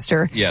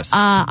Quizmaster. Yes.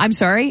 I'm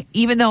sorry.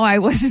 Even though I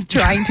was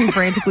trying to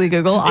frantically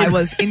Google, I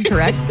was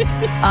incorrect.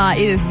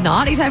 It is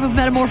not a type of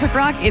metamorphic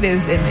rock. It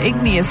is an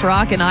igneous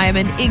rock, and I am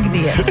an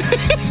igneous.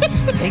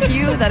 Thank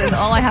you. That is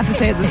all I have to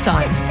say at this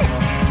time.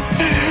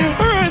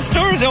 All right,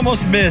 stories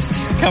almost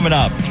missed. Coming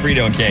up, it's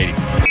Frito and Katy.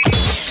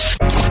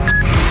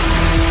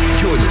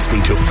 You're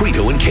listening to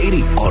Frito and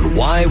Katy on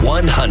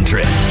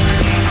Y100.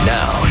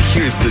 Now,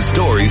 here's the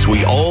stories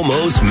we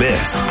almost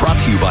missed. Brought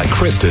to you by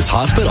Krista's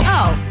Hospital.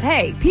 Oh,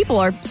 hey, people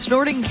are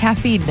snorting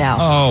caffeine now.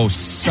 Oh,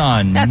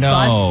 son, That's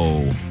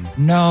no. fun.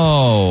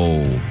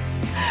 No.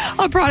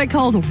 A product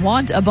called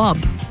Want a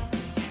Bump.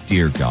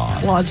 Dear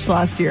God. Launched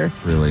last year.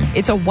 Really?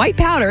 It's a white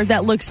powder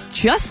that looks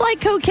just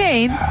like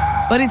cocaine,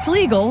 but it's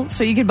legal,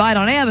 so you can buy it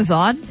on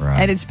Amazon,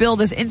 and it's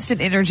billed as instant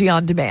energy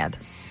on demand.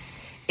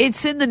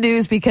 It's in the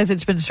news because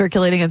it's been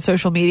circulating on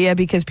social media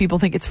because people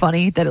think it's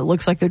funny that it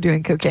looks like they're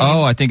doing cocaine.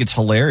 Oh, I think it's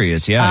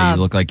hilarious. Yeah,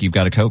 you look like you've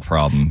got a coke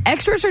problem.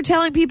 Experts are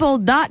telling people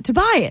not to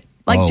buy it.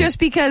 Just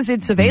because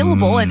it's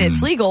available and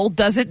it's legal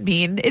doesn't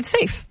mean it's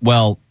safe.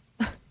 Well,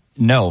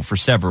 no, for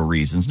several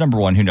reasons. Number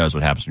one, who knows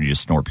what happens when you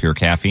just snort pure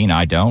caffeine?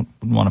 I don't.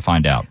 Wouldn't want to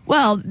find out.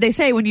 Well, they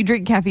say when you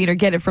drink caffeine or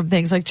get it from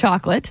things like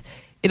chocolate,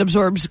 it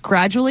absorbs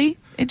gradually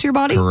into your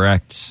body.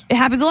 Correct. It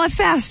happens a lot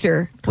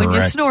faster when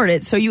you snort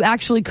it, so you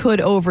actually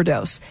could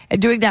overdose.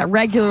 And doing that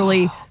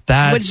regularly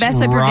would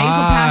mess up your nasal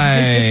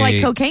passages just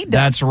like cocaine does.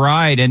 That's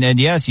right. And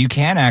yes, you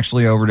can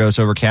actually overdose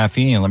over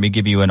caffeine. Let me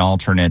give you an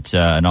alternate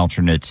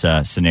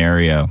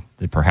scenario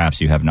that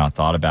perhaps you have not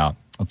thought about.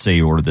 Let's say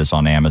you order this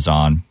on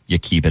Amazon. You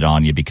keep it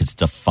on you because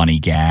it's a funny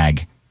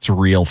gag. It's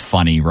real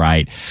funny,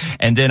 right?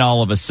 And then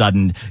all of a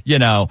sudden,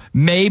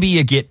 maybe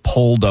you get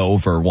pulled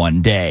over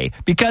one day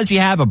because you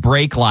have a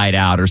brake light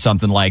out or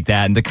something like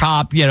that. And the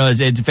cop,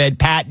 is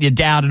patting you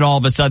down, and all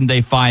of a sudden they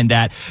find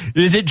that.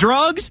 Is it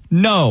drugs?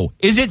 No.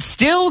 Is it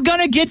still going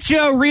to get you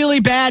a really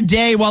bad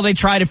day while they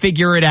try to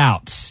figure it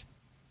out?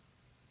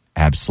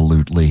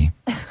 Absolutely.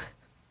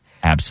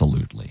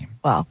 Absolutely.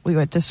 Well, we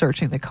went to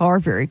searching the car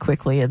very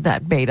quickly in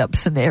that made-up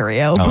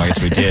scenario. Oh, I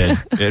guess we did.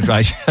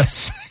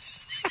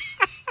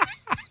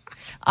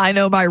 I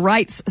know my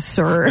rights,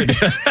 sir.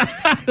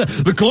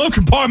 The glove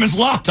compartment's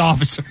locked,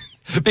 officer.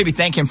 Maybe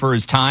thank him for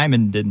his time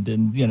and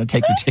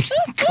take your ticket.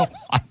 Go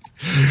on.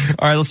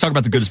 All right, let's talk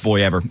about the goodest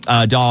boy ever.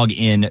 A dog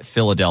in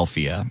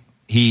Philadelphia.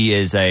 He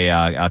is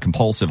a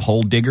compulsive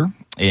hole digger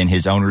in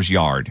his owner's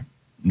yard.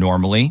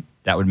 Normally,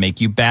 that would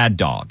make you bad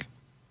dog.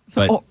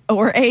 But,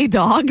 or a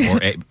dog.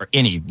 Or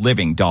any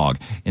living dog.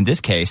 In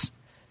this case,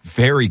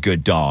 very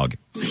good dog.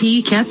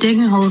 He kept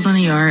digging holes in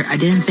the yard. I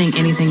didn't think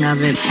anything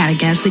of it. Had a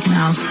gas leak in the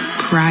house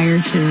prior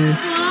to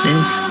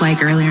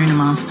this, earlier in the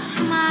month.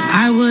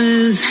 I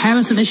was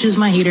having some issues with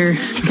my heater,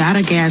 got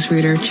a gas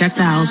reader, checked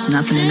the house,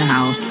 nothing in the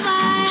house.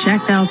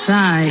 Checked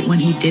outside when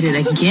he did it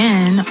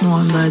again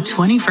on the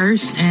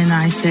 21st, and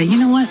I said, you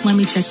know what, let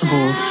me check the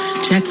hole.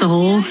 Checked the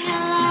hole,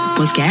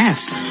 was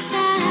gas.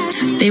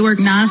 They worked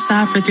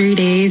nonstop for 3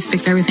 days,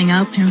 fixed everything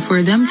up, and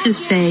for them to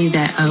say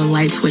that a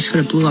light switch could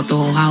have blew up the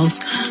whole house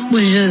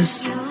was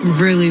just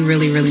really,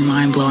 really, really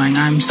mind-blowing.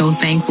 I'm so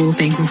thankful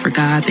for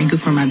God, thankful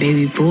for my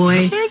baby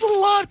boy. There's a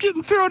lot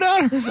getting thrown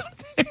out.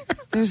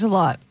 There's a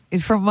lot,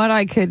 from what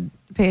I could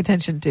pay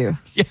attention to.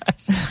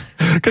 Yes.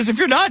 Because if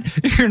you're not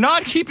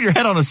keeping your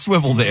head on a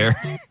swivel there,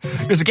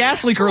 there's a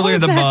gas leak earlier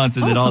in the month,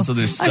 and then also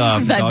there's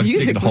stuff. That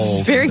music was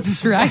holes. very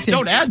distracting.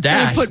 Don't add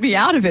that. It put me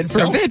out of it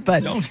for a bit,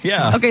 but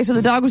Okay, so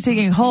the dog was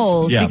digging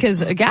holes because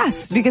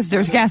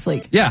there's a gas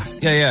leak.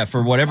 Yeah.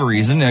 For whatever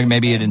reason,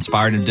 maybe it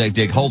inspired him to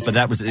dig holes, but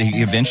that was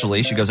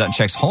eventually she goes out and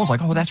checks holes.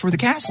 Like, oh, that's where the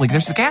gas leak.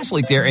 There's the gas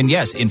leak there, and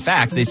yes, in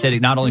fact, they said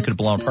it not only could have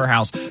blown up her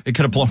house, it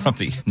could have blown up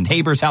the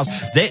neighbor's house.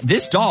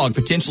 This dog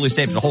potentially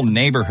saved the whole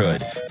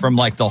neighborhood from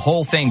like the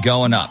whole thing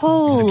going up.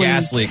 Holy the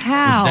gas leak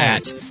cow. was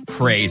that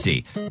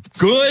crazy.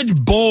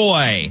 Good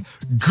boy.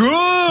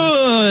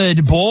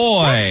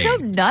 That's so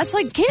nuts.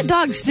 Like, can't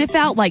dogs sniff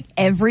out like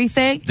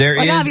everything?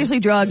 Obviously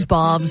drugs,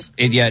 bombs.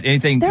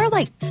 Anything. They're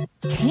like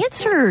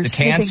cancer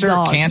sniffing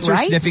dogs, Cancer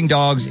right? sniffing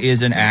dogs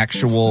is an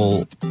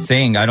actual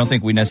thing. I don't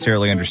think we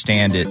necessarily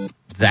understand it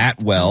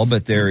that well,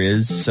 but there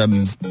is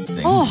some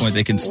things where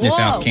they can sniff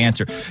out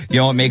cancer. You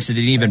know what makes it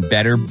an even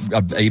better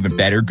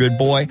good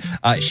boy?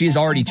 She has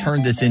already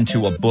turned this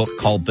into a book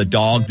called The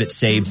Dog That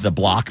Saved the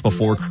Block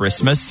Before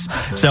Christmas.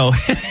 So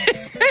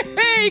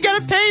you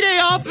got a payday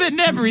off it and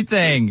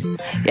everything.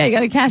 Yeah, you got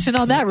to cash in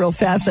on that real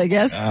fast, I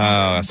guess.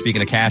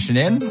 Speaking of cashing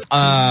in,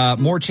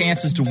 more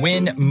chances to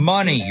win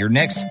money. Your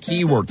next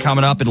keyword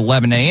coming up at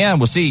 11 a.m.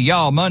 We'll see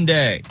y'all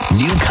Monday.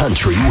 New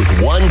country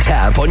with one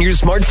tap on your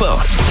smartphone.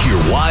 Hear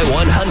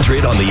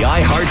Y100 on the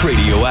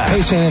iHeartRadio app.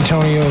 Hey, San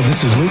Antonio,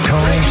 this is Luke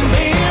Combs.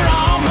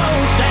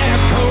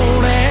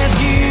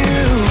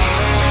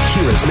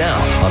 Hear us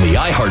now on the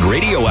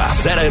iHeartRadio app.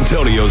 San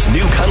Antonio's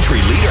new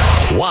country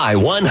leader,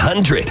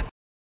 Y100.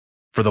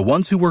 For the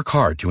ones who work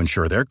hard to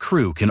ensure their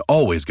crew can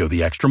always go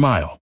the extra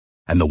mile,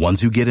 and the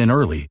ones who get in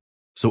early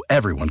so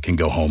everyone can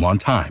go home on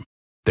time,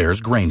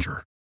 there's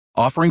Grainger,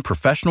 offering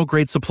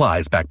professional-grade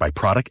supplies backed by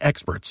product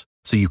experts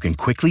so you can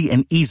quickly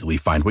and easily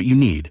find what you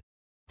need.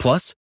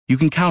 Plus, you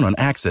can count on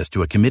access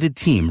to a committed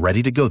team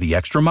ready to go the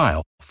extra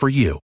mile for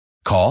you.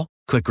 Call,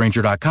 click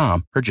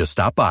Grainger.com, or just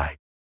stop by.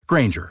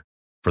 Grainger,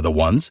 for the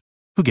ones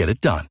who get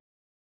it done.